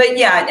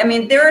yeah, I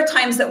mean, there are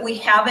times that we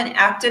have an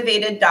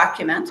activated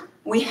document.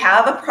 We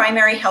have a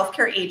primary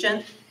healthcare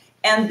agent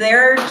and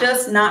they're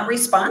just not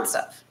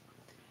responsive.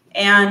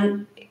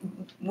 And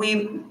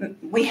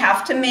we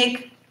have to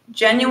make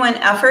genuine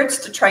efforts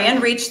to try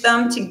and reach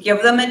them, to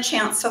give them a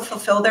chance to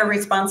fulfill their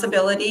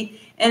responsibility.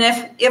 And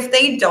if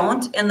they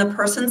don't and the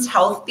person's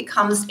health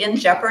becomes in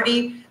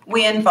jeopardy,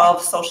 we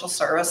involve social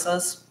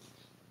services.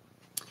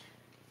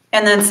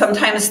 And then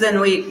sometimes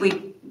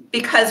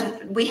because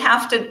we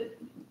have to,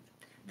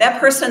 that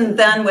person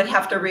then would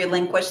have to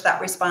relinquish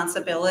that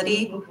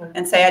responsibility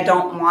and say, I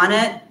don't want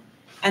it.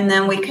 And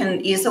then we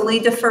can easily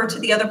defer to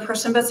the other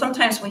person, but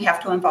sometimes we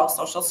have to involve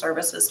social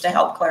services to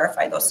help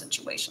clarify those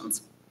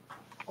situations.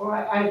 Or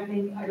I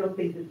don't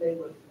think that they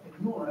would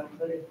ignore it,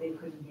 but if they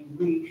couldn't be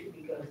reached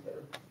because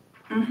they're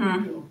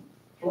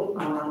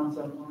floating around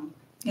somewhere.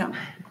 Yeah.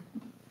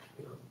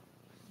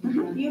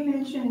 You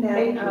mentioned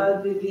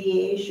that the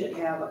VA should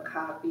have a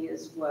copy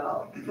as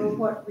well. For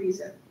what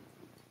reason?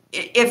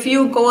 If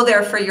you go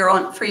there for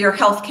your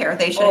health care,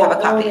 they should have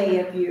a copy. Only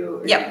if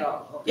you.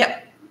 Yep.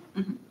 Yep.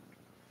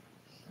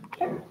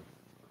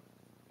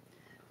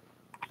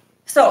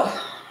 So,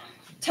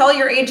 tell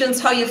your agents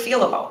how you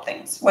feel about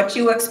things, what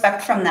you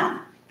expect from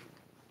them.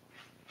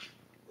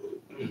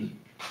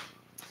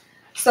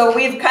 So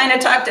we've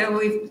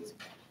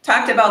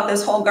talked about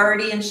this whole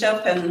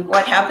guardianship and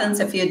what happens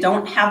if you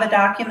don't have a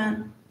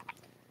document.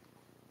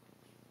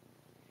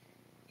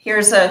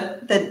 Here's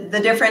the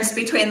difference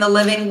between the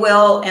living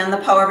will and the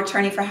power of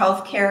attorney for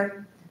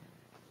healthcare.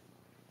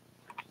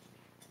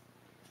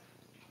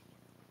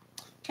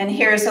 And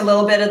here's a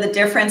little bit of the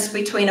difference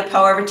between a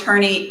power of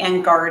attorney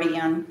and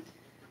guardian.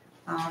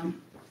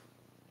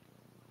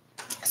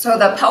 So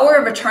the power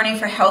of attorney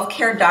for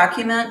healthcare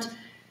document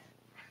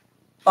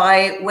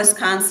by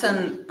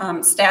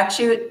Wisconsin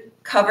statute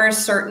covers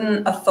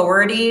certain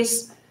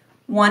authorities.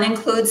 One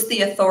includes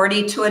the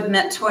authority to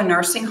admit to a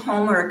nursing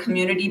home or a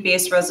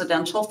community-based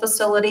residential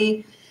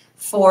facility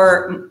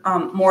for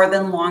more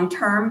than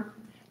long-term.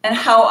 And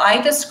how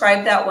I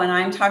describe that when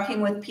I'm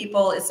talking with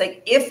people is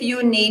like, if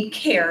you need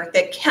care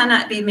that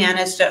cannot be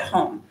managed at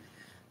home,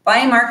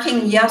 by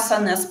marking yes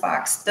on this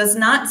box does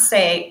not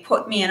say,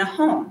 put me in a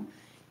home.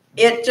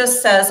 It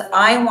just says,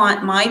 I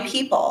want my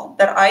people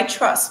that I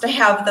trust to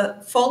have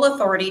the full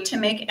authority to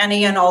make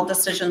any and all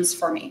decisions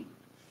for me.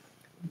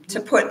 To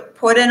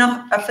put in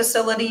a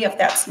facility if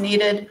that's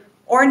needed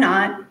or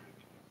not,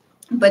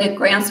 but it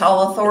grants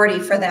all authority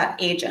for that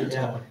agent.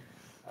 Yeah.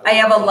 I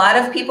have a lot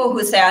of people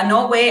who say,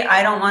 no way,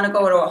 I don't want to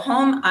go to a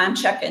home, I'm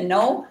checking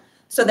no.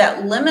 So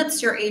that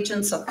limits your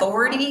agent's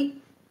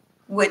authority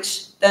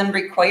which then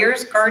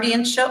requires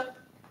guardianship,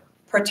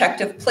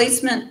 protective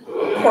placement,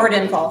 court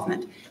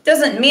involvement.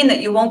 Doesn't mean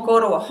that you won't go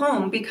to a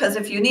home, because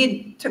if you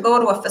need to go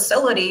to a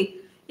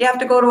facility, you have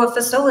to go to a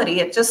facility.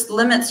 It just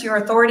limits your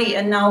authority,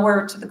 and now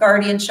we're to the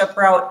guardianship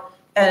route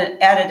at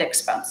added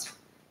expense.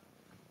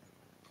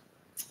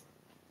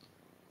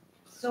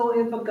 So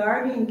if a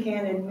guardian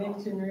can't admit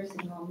to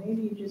nursing home,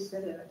 maybe you just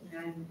said it and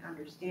I didn't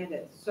understand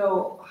it.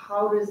 So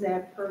how does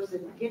that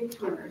person get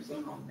to a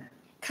nursing home then?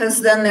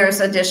 Because then there's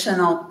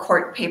additional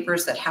court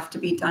papers that have to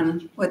be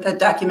done with a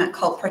document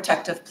called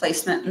protective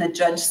placement, and the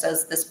judge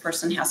says this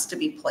person has to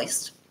be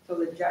placed. So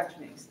the judge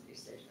makes the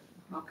decision.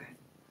 Okay.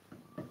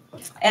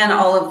 And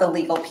all of the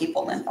legal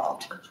people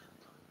involved.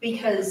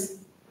 Because,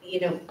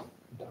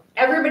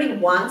 everybody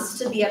wants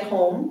to be at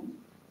home,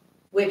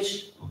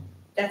 which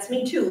that's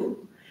me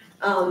too.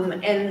 And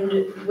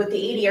with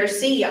the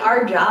ADRC,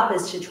 our job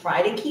is to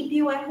try to keep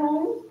you at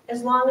home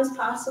as long as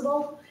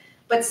possible.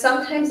 But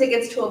sometimes it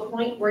gets to a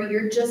point where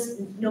you're just,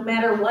 no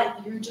matter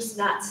what, you're just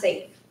not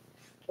safe,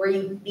 where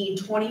you need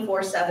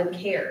 24/7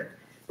 care,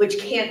 which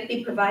can't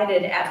be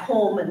provided at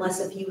home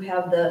unless if you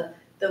have the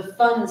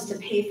funds to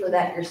pay for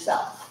that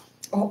yourself.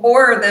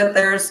 Or that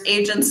there's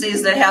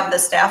agencies that have the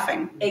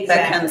staffing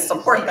that can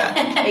support that.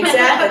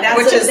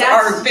 Exactly. Which is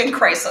our big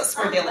crisis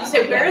we're dealing with.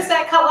 So where's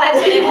that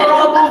Colette? We're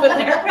all moving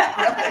there.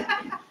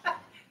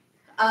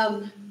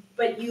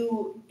 But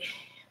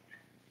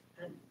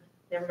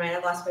never mind, I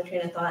lost my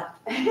train of thought.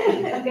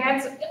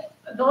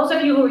 Those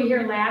of you who were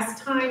here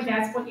last time,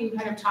 that's what you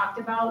kind of talked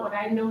about. What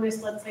I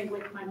noticed, let's say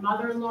with my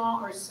mother-in-law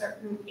or a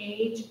certain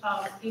age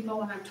of people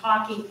when I'm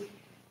talking,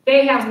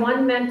 they have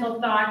one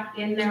mental thought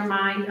in their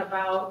mind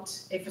about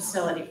a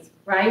facility,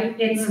 right?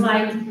 It's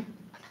like,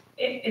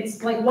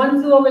 it's like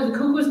One Flew Over the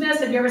Cuckoo's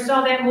Nest. If you ever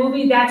saw that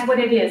movie, that's what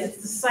it is.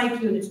 It's the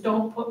psych units,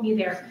 don't put me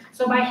there.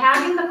 So by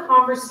having the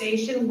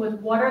conversation with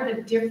what are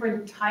the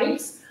different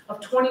types of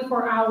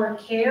 24-hour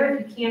care,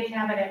 if you can't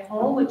have it at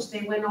home, which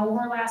they went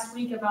over last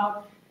week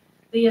about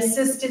the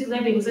assisted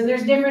livings, and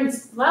there's different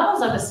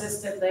levels of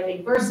assisted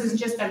living versus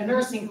just a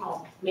nursing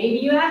home. Maybe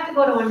you have to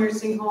go to a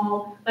nursing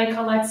home, like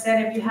Colette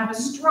said, if you have a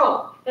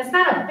stroke. That's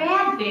not a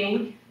bad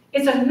thing.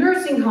 It's a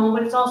nursing home,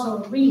 but it's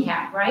also a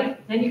rehab,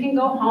 right? Then you can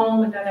go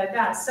home and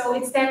da-da-da. So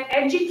it's that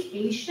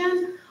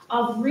education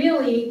of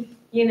really,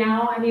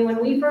 when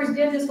we first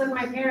did this with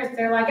my parents,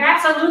 they're like,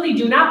 absolutely,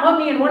 do not put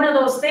me in one of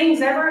those things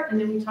ever. And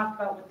then we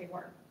talked about what they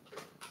were.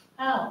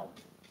 Oh,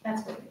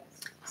 that's what it is.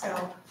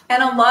 So.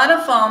 And a lot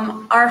of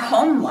them are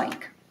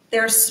home-like.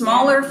 They're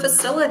smaller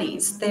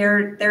facilities.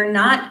 They're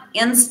not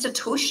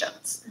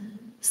institutions.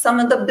 Some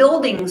of the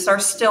buildings are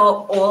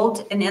still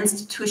old and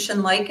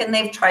institution-like, and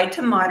they've tried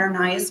to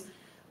modernize,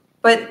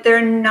 but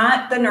they're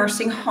not the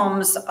nursing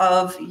homes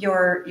of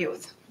your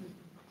youth.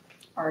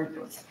 Our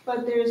youth.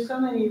 But there's so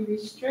many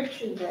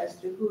restrictions as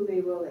to who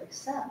they will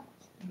accept.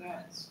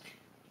 Yes.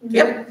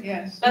 Yep.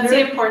 Yes. That's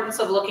the importance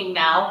of looking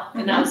now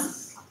and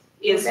us.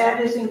 That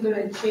isn't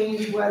gonna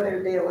change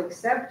whether they'll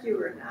accept you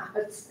or not.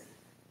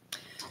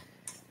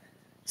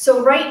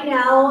 So right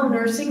now,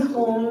 nursing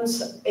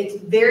homes, it's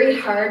very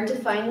hard to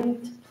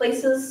find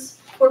places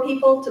for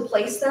people to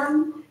place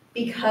them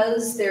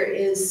because there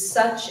is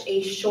such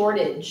a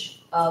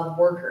shortage of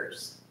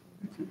workers.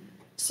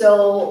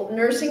 So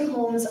nursing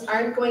homes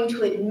aren't going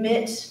to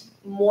admit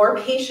more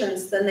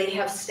patients than they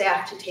have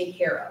staff to take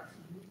care of.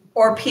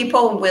 Or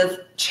people with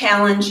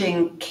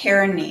challenging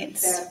care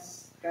needs.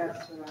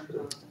 That's what I'm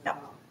talking about.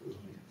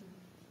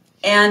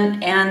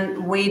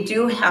 And we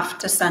do have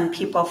to send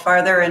people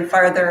farther and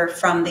farther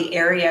from the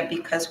area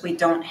because we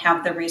don't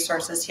have the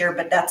resources here,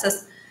 but that's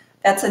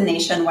a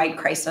nationwide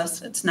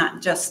crisis. It's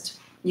not just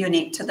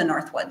unique to the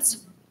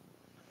Northwoods.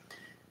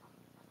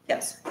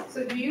 Yes.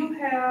 So do you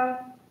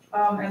have,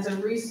 as a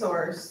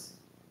resource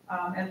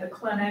at the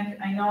clinic,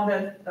 I know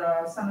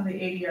that some of the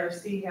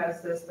ADRC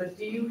has this, but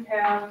do you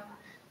have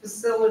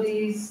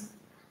facilities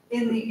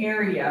in the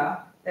area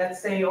that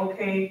say,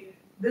 okay,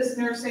 this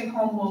nursing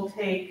home will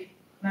take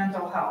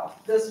mental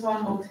health, this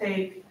one will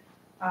take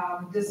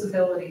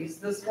disabilities,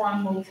 this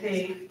one will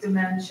take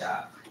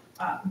dementia?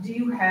 Do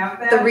you have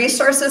that? The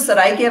resources that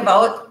I give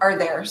out are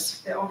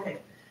theirs. Okay.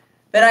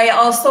 But I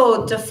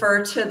also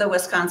defer to the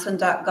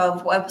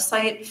wisconsin.gov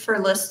website for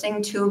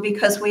listing too,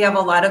 because we have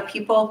a lot of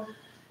people,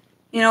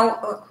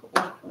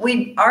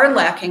 we are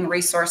lacking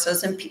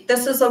resources, and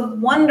this is a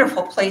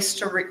wonderful place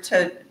to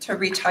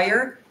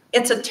retire.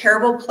 It's a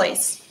terrible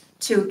place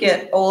to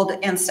get old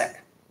and sick.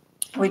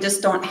 We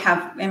just don't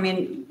have,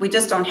 we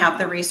just don't have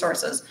the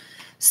resources.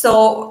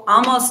 So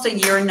almost a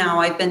year now,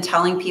 I've been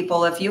telling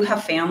people, if you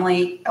have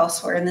family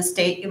elsewhere in the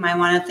state, you might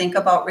want to think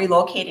about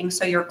relocating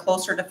so you're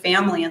closer to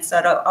family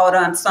instead of out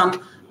on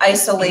some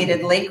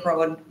isolated lake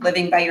road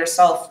living by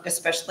yourself,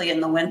 especially in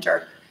the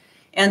winter.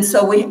 And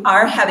so we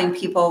are having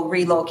people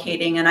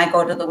relocating, and I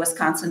go to the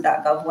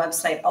wisconsin.gov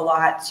website a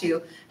lot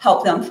to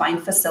help them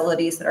find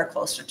facilities that are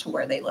closer to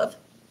where they live.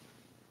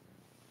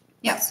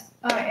 Yes.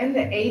 In the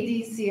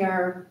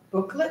ADCR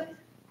booklet,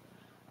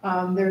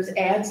 There's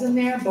ads in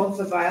there, both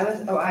the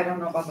Violet, oh, I don't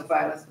know about the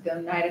Violet, the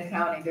Oneida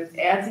County, there's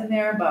ads in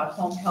there about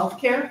home health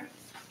care.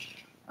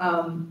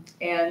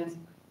 And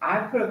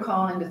I put a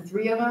call into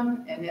 3 of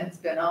them, and it's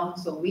been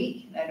almost a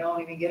week, and I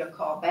don't even get a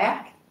call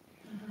back.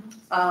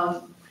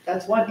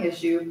 That's one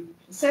issue.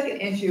 The second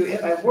issue,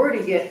 if I were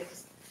to get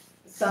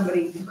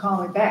somebody to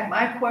call me back,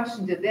 my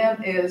question to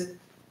them is,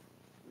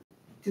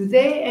 do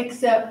they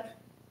accept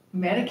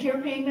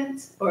Medicare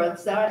payments, or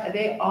are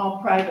they all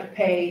private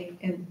pay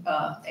in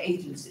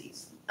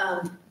agencies?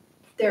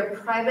 They're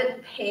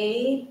private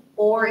pay,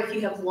 or if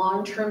you have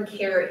long-term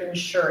care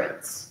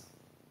insurance.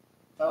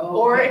 Oh,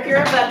 Or if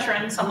you're a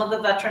veteran, some of the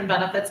veteran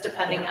benefits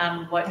depending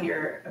on what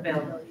your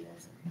availability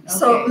is.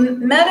 So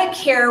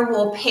Medicare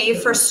will pay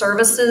for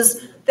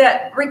services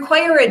that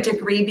require a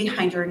degree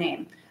behind your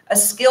name. A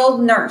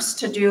skilled nurse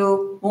to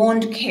do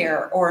wound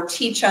care or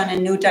teach on a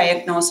new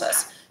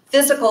diagnosis.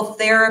 Physical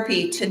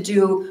therapy to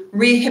do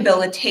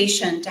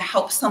rehabilitation to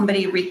help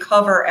somebody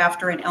recover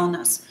after an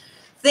illness.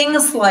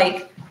 Things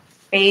like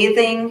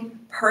bathing,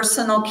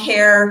 personal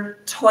care,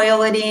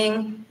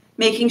 toileting,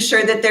 making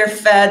sure that they're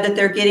fed, that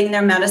they're getting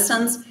their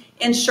medicines.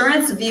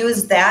 Insurance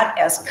views that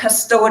as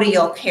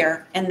custodial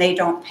care, and they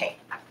don't pay.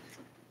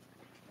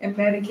 And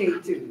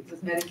Medicaid too, does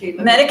Medicaid?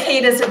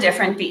 Medicaid is a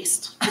different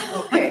beast.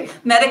 Okay.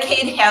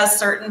 Medicaid has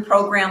certain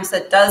programs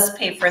that does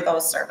pay for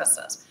those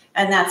services,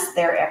 and that's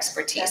their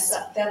expertise.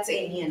 That's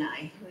Amy and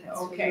I.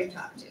 Okay.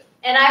 Talk to.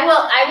 And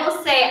I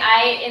will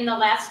say, in the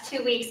last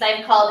 2 weeks,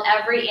 I've called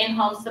every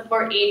in-home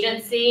support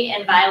agency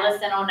in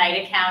Vilas and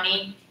Oneida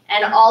County,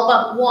 and all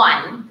but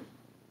one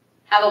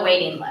have a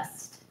waiting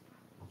list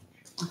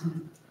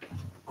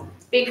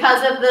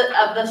because of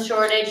the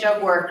shortage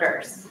of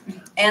workers.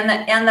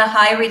 And the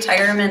high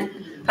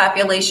retirement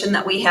population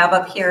that we have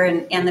up here,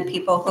 and the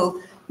people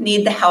who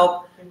need the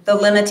help, the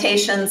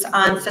limitations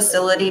on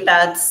facility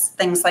beds,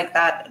 things like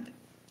that.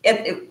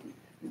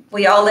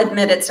 We all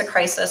admit it's a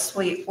crisis.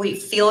 We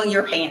feel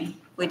your pain.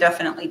 We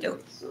definitely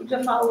do. So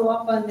to follow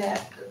up on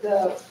that,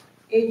 the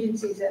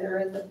agencies that are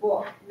in the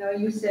book,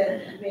 you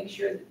said make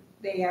sure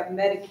they have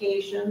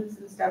medications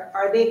and stuff.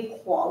 Are they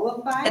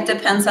qualified? It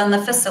depends on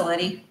the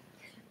facility.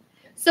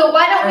 So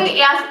why don't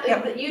we ask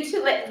you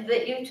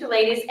two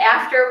ladies,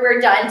 after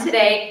we're done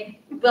today,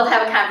 we'll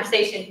have a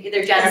conversation,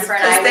 either Jennifer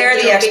and I. Because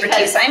they're the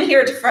expertise. I'm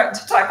here to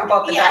talk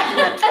about the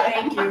document.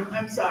 Thank you,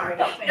 I'm sorry.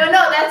 No,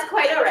 that's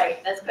quite all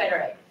right. That's quite all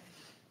right.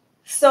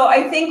 So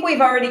I think we've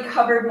already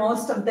covered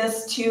most of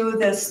this too,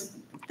 this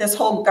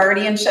whole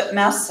guardianship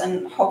mess,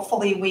 and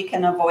hopefully we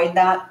can avoid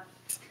that.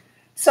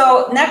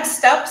 So next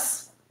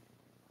steps,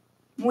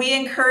 we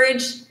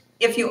encourage,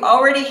 if you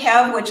already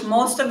have, which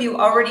most of you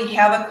already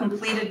have a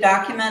completed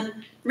document,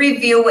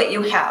 review what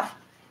you have.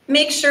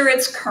 Make sure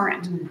it's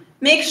current.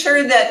 Make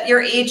sure that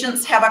your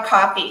agents have a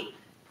copy.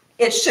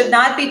 It should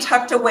not be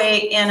tucked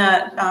away in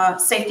a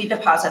safety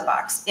deposit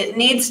box. It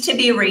needs to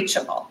be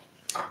reachable.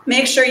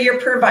 Make sure your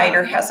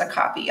provider has a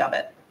copy of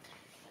it.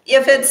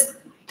 If it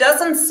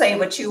doesn't say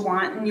what you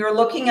want, and you're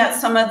looking at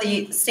some of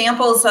the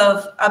samples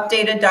of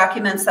updated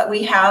documents that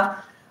we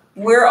have,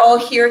 we're all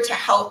here to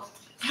help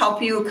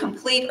you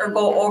complete or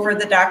go over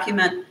the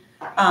document.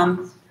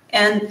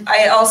 And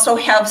I also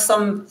have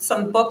some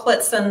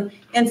booklets and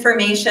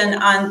information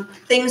on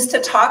things to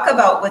talk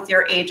about with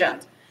your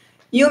agent.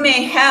 You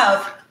may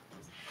have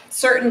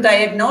certain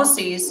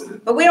diagnoses,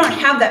 but we don't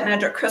have that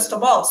magic crystal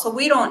ball, so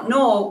we don't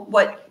know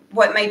what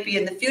might be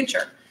in the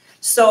future.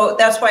 So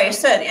that's why I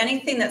said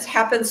anything that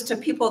happens to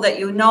people that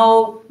you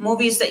know,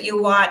 movies that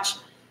you watch,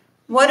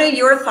 what are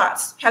your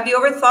thoughts? Have you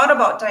ever thought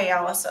about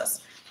dialysis,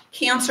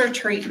 cancer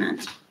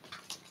treatment,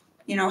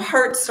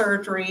 heart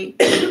surgery?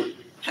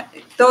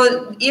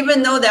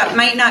 Even though that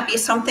might not be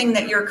something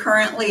that you're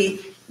currently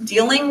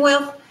dealing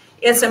with,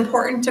 it's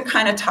important to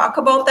kind of talk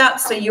about that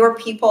so your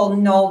people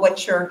know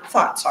what your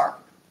thoughts are.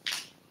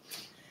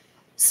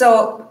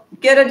 So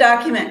get a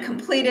document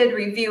completed,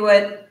 review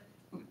it.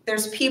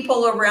 There's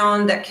people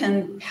around that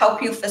can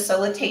help you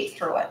facilitate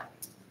through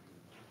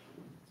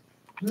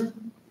it.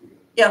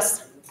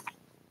 Yes?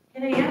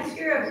 Can I ask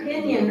your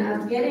opinion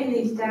of getting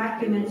these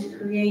documents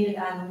created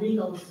on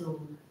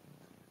LegalZoom?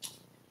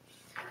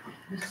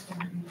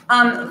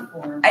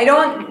 I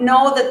don't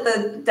know that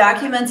the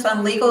documents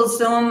on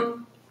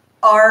LegalZoom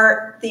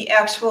are the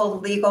actual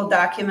legal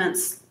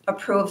documents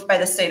approved by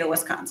the state of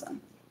Wisconsin.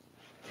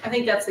 I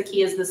think that's the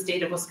key, is the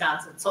state of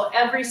Wisconsin. So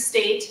every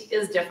state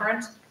is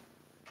different.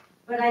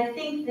 But I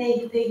think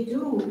they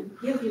do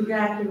give you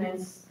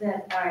documents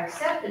that are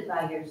accepted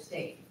by your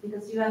state,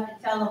 because you have to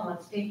tell them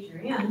what state you're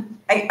in.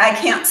 I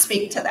can't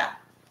speak to that.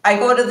 I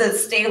go to the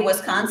state of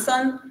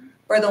Wisconsin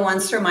or the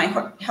ones through my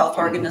health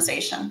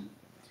organization.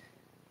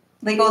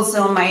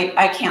 LegalZoom,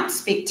 I can't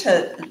speak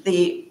to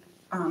the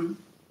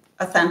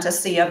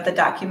authenticity of the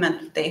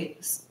document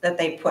that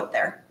they put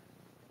there.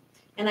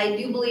 And I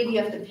do believe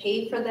you have to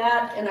pay for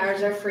that, and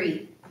ours are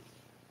free.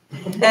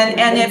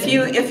 And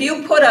if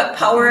you put up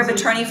power of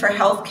attorney for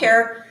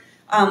healthcare,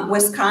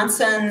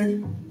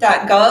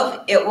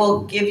 wisconsin.gov, it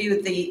will give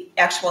you the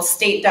actual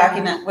state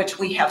document, which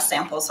we have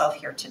samples of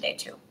here today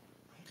too.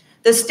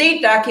 The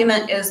state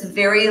document is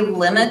very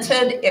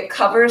limited. It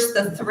covers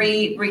the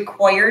 3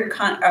 required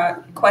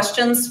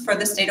questions for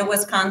the state of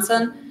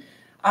Wisconsin.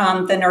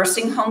 The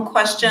nursing home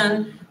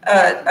question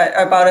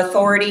about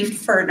authority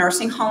for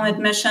nursing home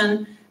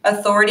admission,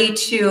 authority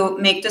to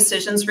make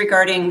decisions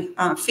regarding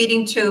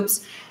feeding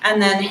tubes,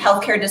 and then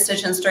healthcare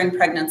decisions during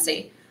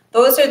pregnancy.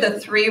 Those are the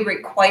 3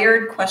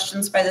 required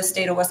questions by the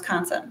state of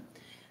Wisconsin.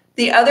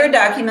 The other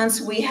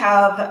documents, we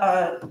have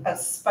a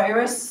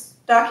Spirus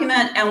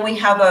document and we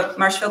have a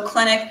Marshfield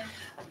Clinic.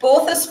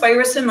 Both the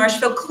Spirus and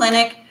Marshfield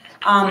Clinic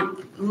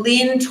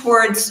lean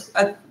towards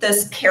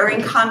this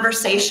caring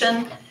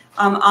conversation,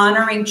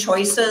 honoring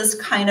choices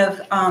kind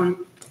of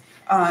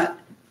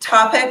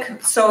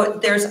topic. So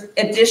there's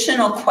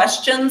additional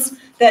questions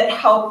that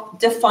help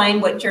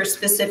define what your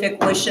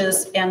specific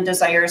wishes and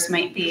desires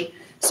might be.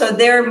 So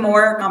they're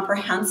more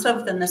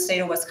comprehensive than the state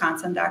of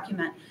Wisconsin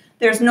document.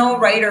 There's no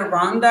right or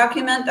wrong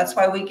document. That's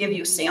why we give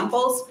you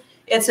samples.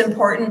 It's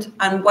important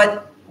on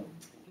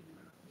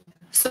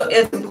so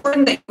it's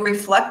important that you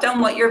reflect on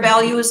what your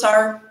values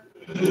are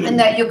and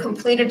that you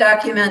complete a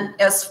document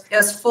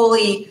as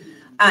fully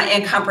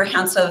and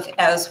comprehensive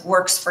as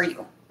works for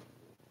you.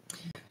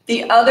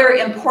 The other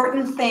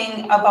important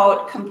thing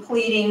about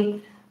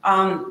completing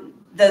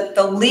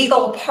the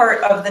legal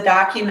part of the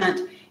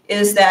document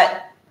is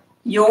that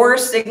your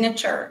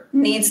signature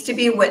needs to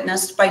be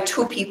witnessed by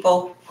 2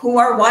 people who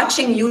are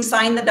watching you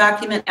sign the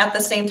document at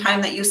the same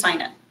time that you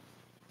sign it.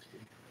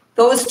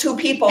 Those 2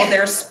 people,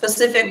 there's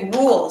specific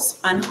rules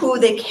on who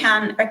they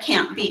can or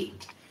can't be.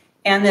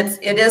 And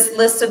it is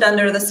listed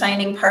under the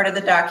signing part of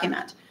the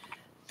document.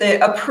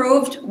 The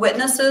approved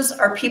witnesses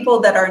are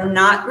people that are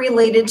not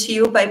related to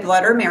you by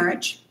blood or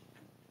marriage.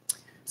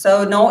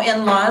 So no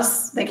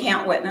in-laws, they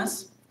can't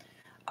witness.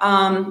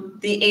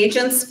 The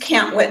agents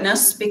can't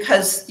witness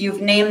because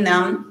you've named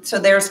them, so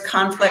there's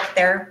conflict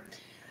there.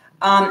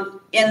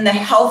 In the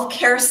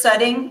healthcare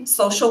setting,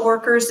 social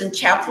workers and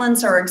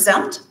chaplains are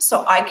exempt,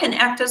 so I can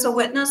act as a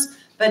witness,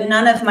 but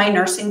none of my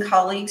nursing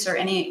colleagues or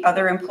any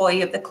other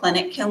employee of the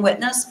clinic can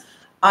witness.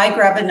 I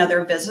grab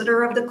another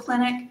visitor of the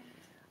clinic.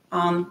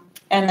 And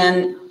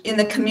then in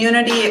the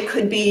community, it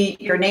could be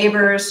your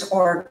neighbors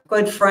or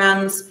good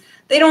friends.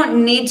 They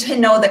don't need to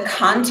know the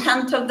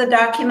content of the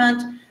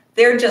document.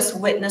 They're just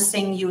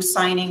witnessing you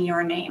signing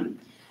your name.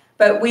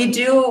 But we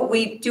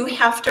do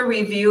have to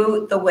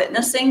review the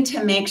witnessing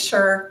to make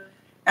sure.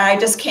 I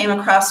just came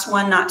across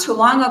one not too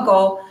long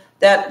ago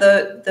that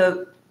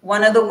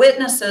one of the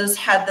witnesses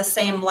had the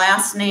same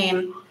last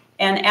name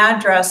and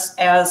address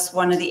as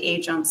one of the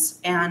agents,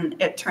 and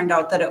it turned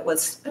out that it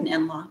was an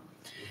in-law.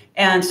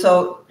 And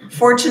so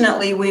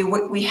fortunately,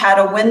 we had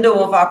a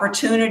window of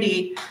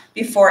opportunity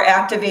before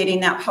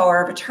activating that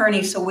power of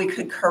attorney so we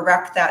could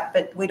correct that,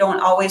 but we don't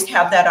always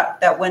have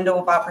that window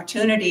of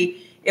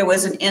opportunity. It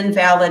was an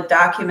invalid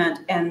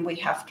document and we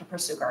have to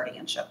pursue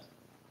guardianship.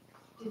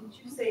 Did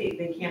you say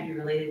they can't be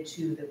related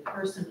to the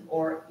person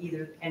or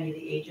either any of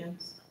the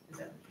agents? Is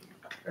that,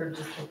 or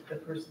just the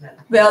person that?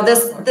 Well,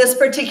 this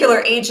particular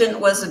agent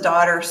was a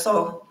daughter,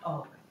 so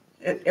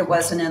it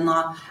was an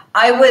in-law.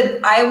 I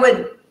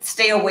would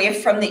stay away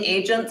from the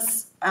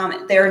agents,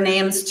 their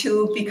names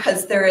too,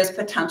 because there is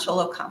potential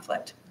of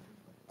conflict.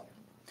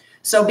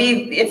 So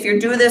if you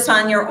do this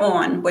on your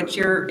own, which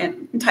you're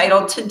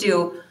entitled to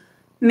do,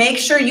 make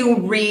sure you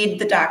read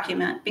the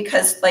document,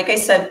 because like I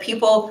said,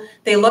 people,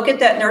 they look at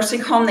that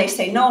nursing home, they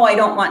say, no, I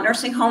don't want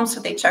nursing home, so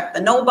they check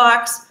the no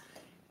box,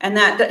 and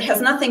that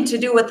has nothing to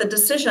do with the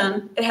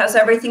decision. It has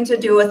everything to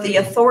do with the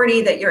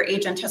authority that your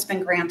agent has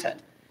been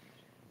granted.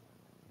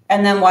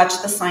 And then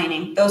watch the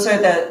signing. Those are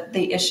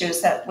the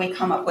issues that we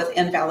come up with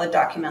invalid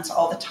documents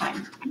all the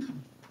time.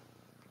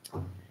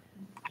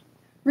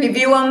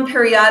 Review them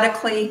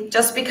periodically.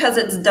 Just because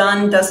it's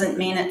done doesn't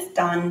mean it's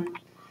done.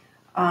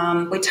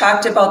 We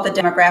talked about the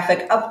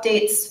demographic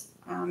updates.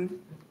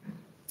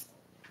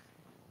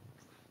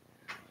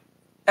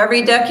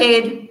 Every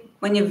decade,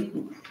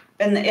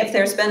 if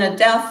there's been a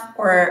death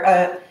or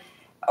a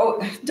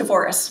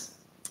divorce,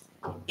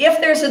 if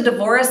there's a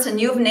divorce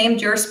and you've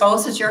named your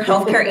spouse as your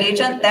healthcare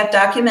agent, that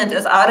document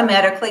is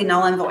automatically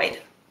null and void.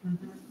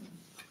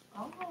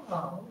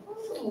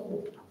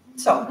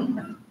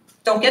 So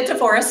don't get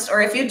divorced,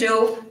 or if you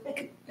do,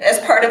 as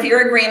part of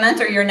your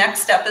agreement or your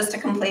next step is to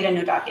complete a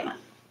new document.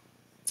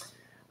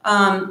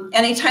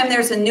 Anytime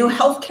there's a new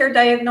healthcare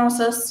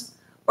diagnosis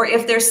or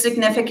if there's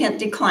significant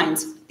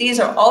declines, these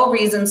are all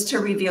reasons to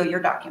review your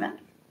document.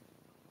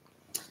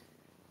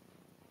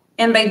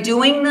 And by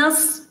doing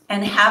this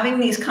and having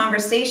these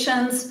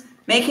conversations,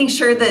 making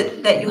sure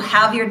that you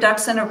have your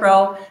ducks in a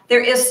row,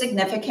 there is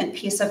significant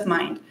peace of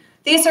mind.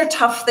 These are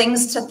tough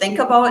things to think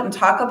about and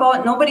talk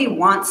about. Nobody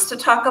wants to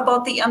talk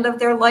about the end of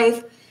their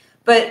life,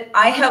 but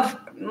I have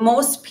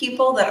most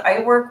people that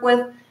I work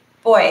with,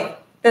 boy,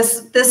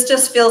 this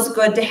just feels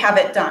good to have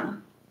it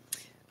done.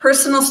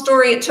 Personal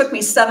story, it took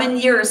me 7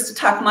 years to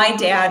talk my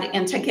dad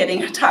into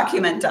getting a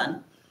document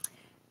done.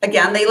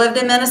 Again, they lived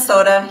in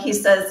Minnesota. He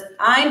says,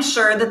 I'm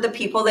sure that the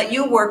people that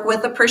you work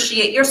with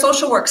appreciate your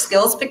social work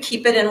skills, but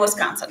keep it in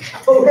Wisconsin.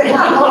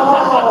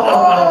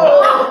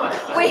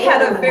 We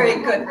had a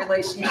very good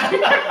relationship.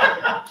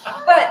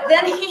 But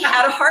then he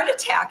had a heart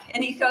attack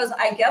and he goes,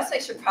 I guess I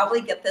should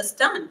probably get this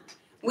done.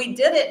 We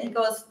did it. And he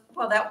goes,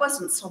 well, that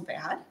wasn't so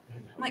bad.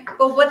 I'm like,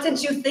 well, what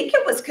did you think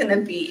it was going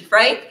to be,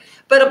 right?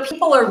 But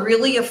people are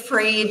really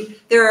afraid.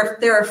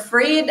 They're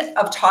afraid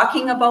of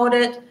talking about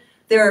it.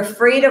 They're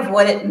afraid of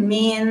what it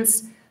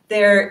means.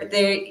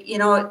 You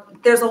know,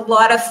 there's a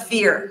lot of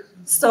fear.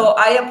 So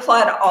I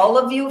applaud all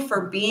of you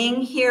for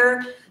being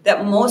here,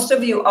 that most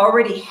of you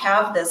already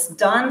have this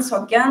done.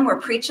 So again,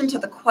 we're preaching to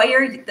the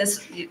choir.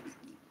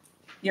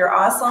 You're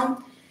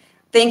awesome.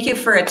 Thank you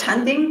for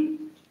attending.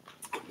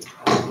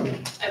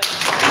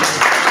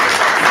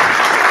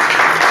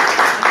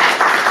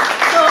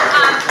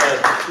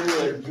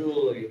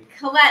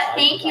 Colette,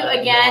 thank you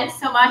again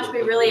so much.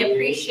 We really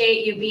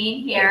appreciate you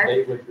being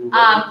here.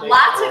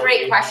 Lots of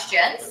great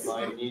questions.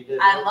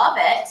 I love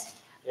it.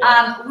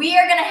 We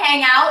are going to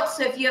hang out,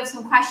 so if you have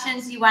some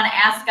questions you want to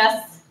ask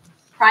us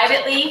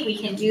privately, we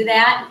can do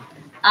that.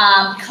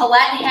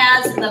 Colette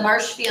has the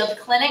Marshfield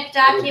Clinic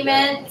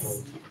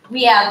documents.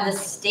 We have the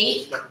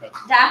state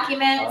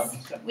documents.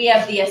 We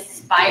have the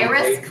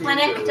Aspirus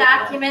Clinic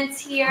documents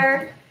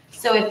here.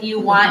 So if you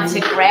want to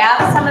grab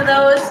some of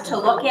those to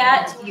look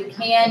at, you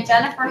can.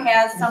 Jennifer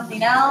has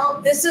something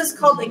else. This is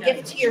called a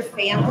gift to your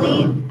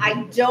family.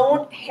 I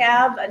don't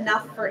have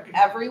enough for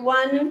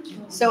everyone.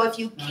 So if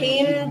you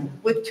came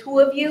with 2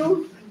 of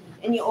you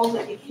and you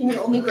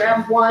only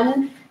grab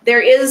one,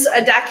 there is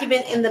a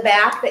document in the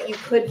back that you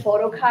could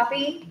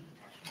photocopy.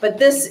 But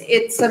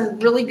it's some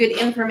really good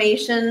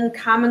information,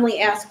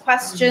 commonly asked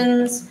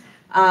questions,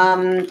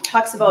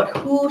 talks about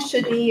who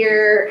should be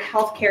your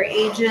healthcare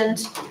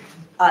agent.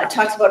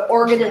 Talks about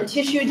organ and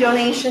tissue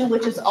donation,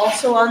 which is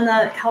also on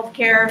the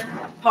healthcare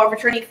power of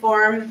attorney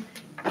form,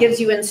 gives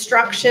you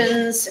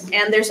instructions,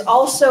 and there's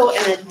also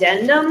an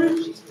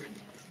addendum,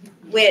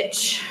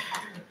 which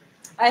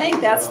I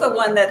think that's the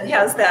one that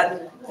has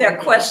that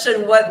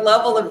question, what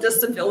level of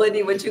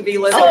disability would you be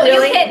living? Oh,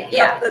 really?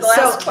 Yeah, the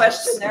last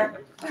question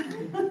there.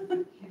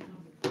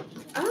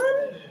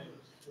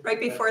 Right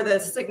before the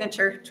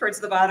signature, towards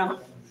the bottom.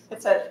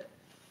 It's a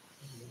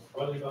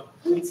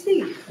Let's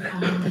see.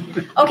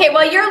 Okay,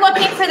 while you're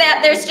looking for that,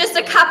 there's just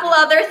a couple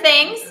other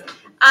things.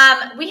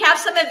 We have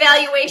some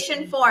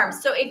evaluation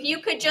forms. So if you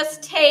could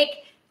just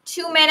take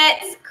 2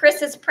 minutes,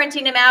 Chris is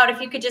printing them out. If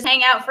you could just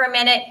hang out for a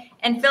minute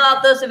and fill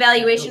out those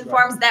evaluation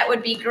forms, that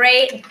would be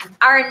great.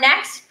 Our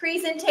next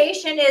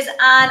presentation is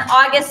on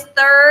August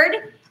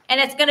 3rd, and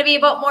it's going to be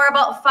more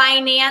about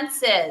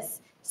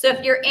finances. So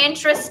if you're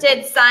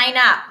interested, sign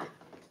up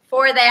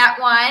for that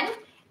one.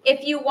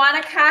 If you want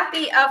a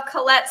copy of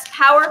Colette's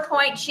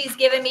PowerPoint, she's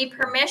given me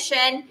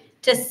permission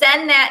to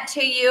send that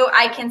to you.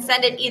 I can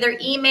send it either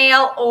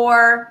email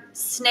or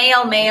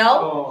snail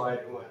mail.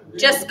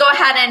 Just go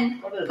ahead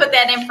and put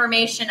that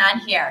information on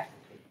here.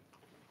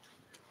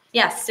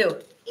 Yes, Sue.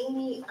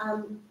 Amy,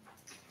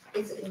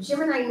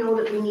 Jim and I know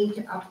that we need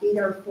to update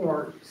our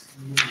forms.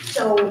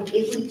 So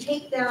if we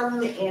take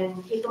them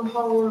and take them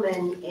home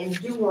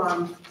and do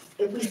them,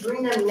 if we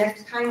bring them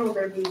next time, will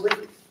there be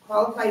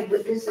qualified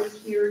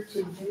witnesses here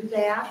to do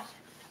that?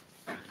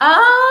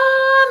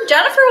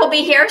 Jennifer will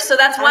be here, so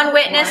that's one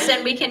witness,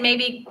 and we can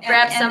maybe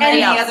grab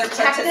somebody else.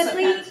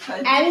 Technically,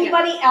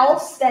 anybody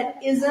else that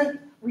isn't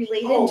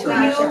related to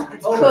you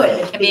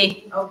could.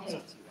 Be.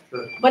 Okay.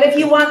 But if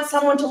you want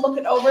someone to look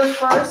it over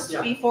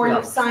first before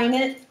you sign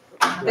it,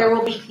 there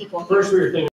will be people here. First, we were thinking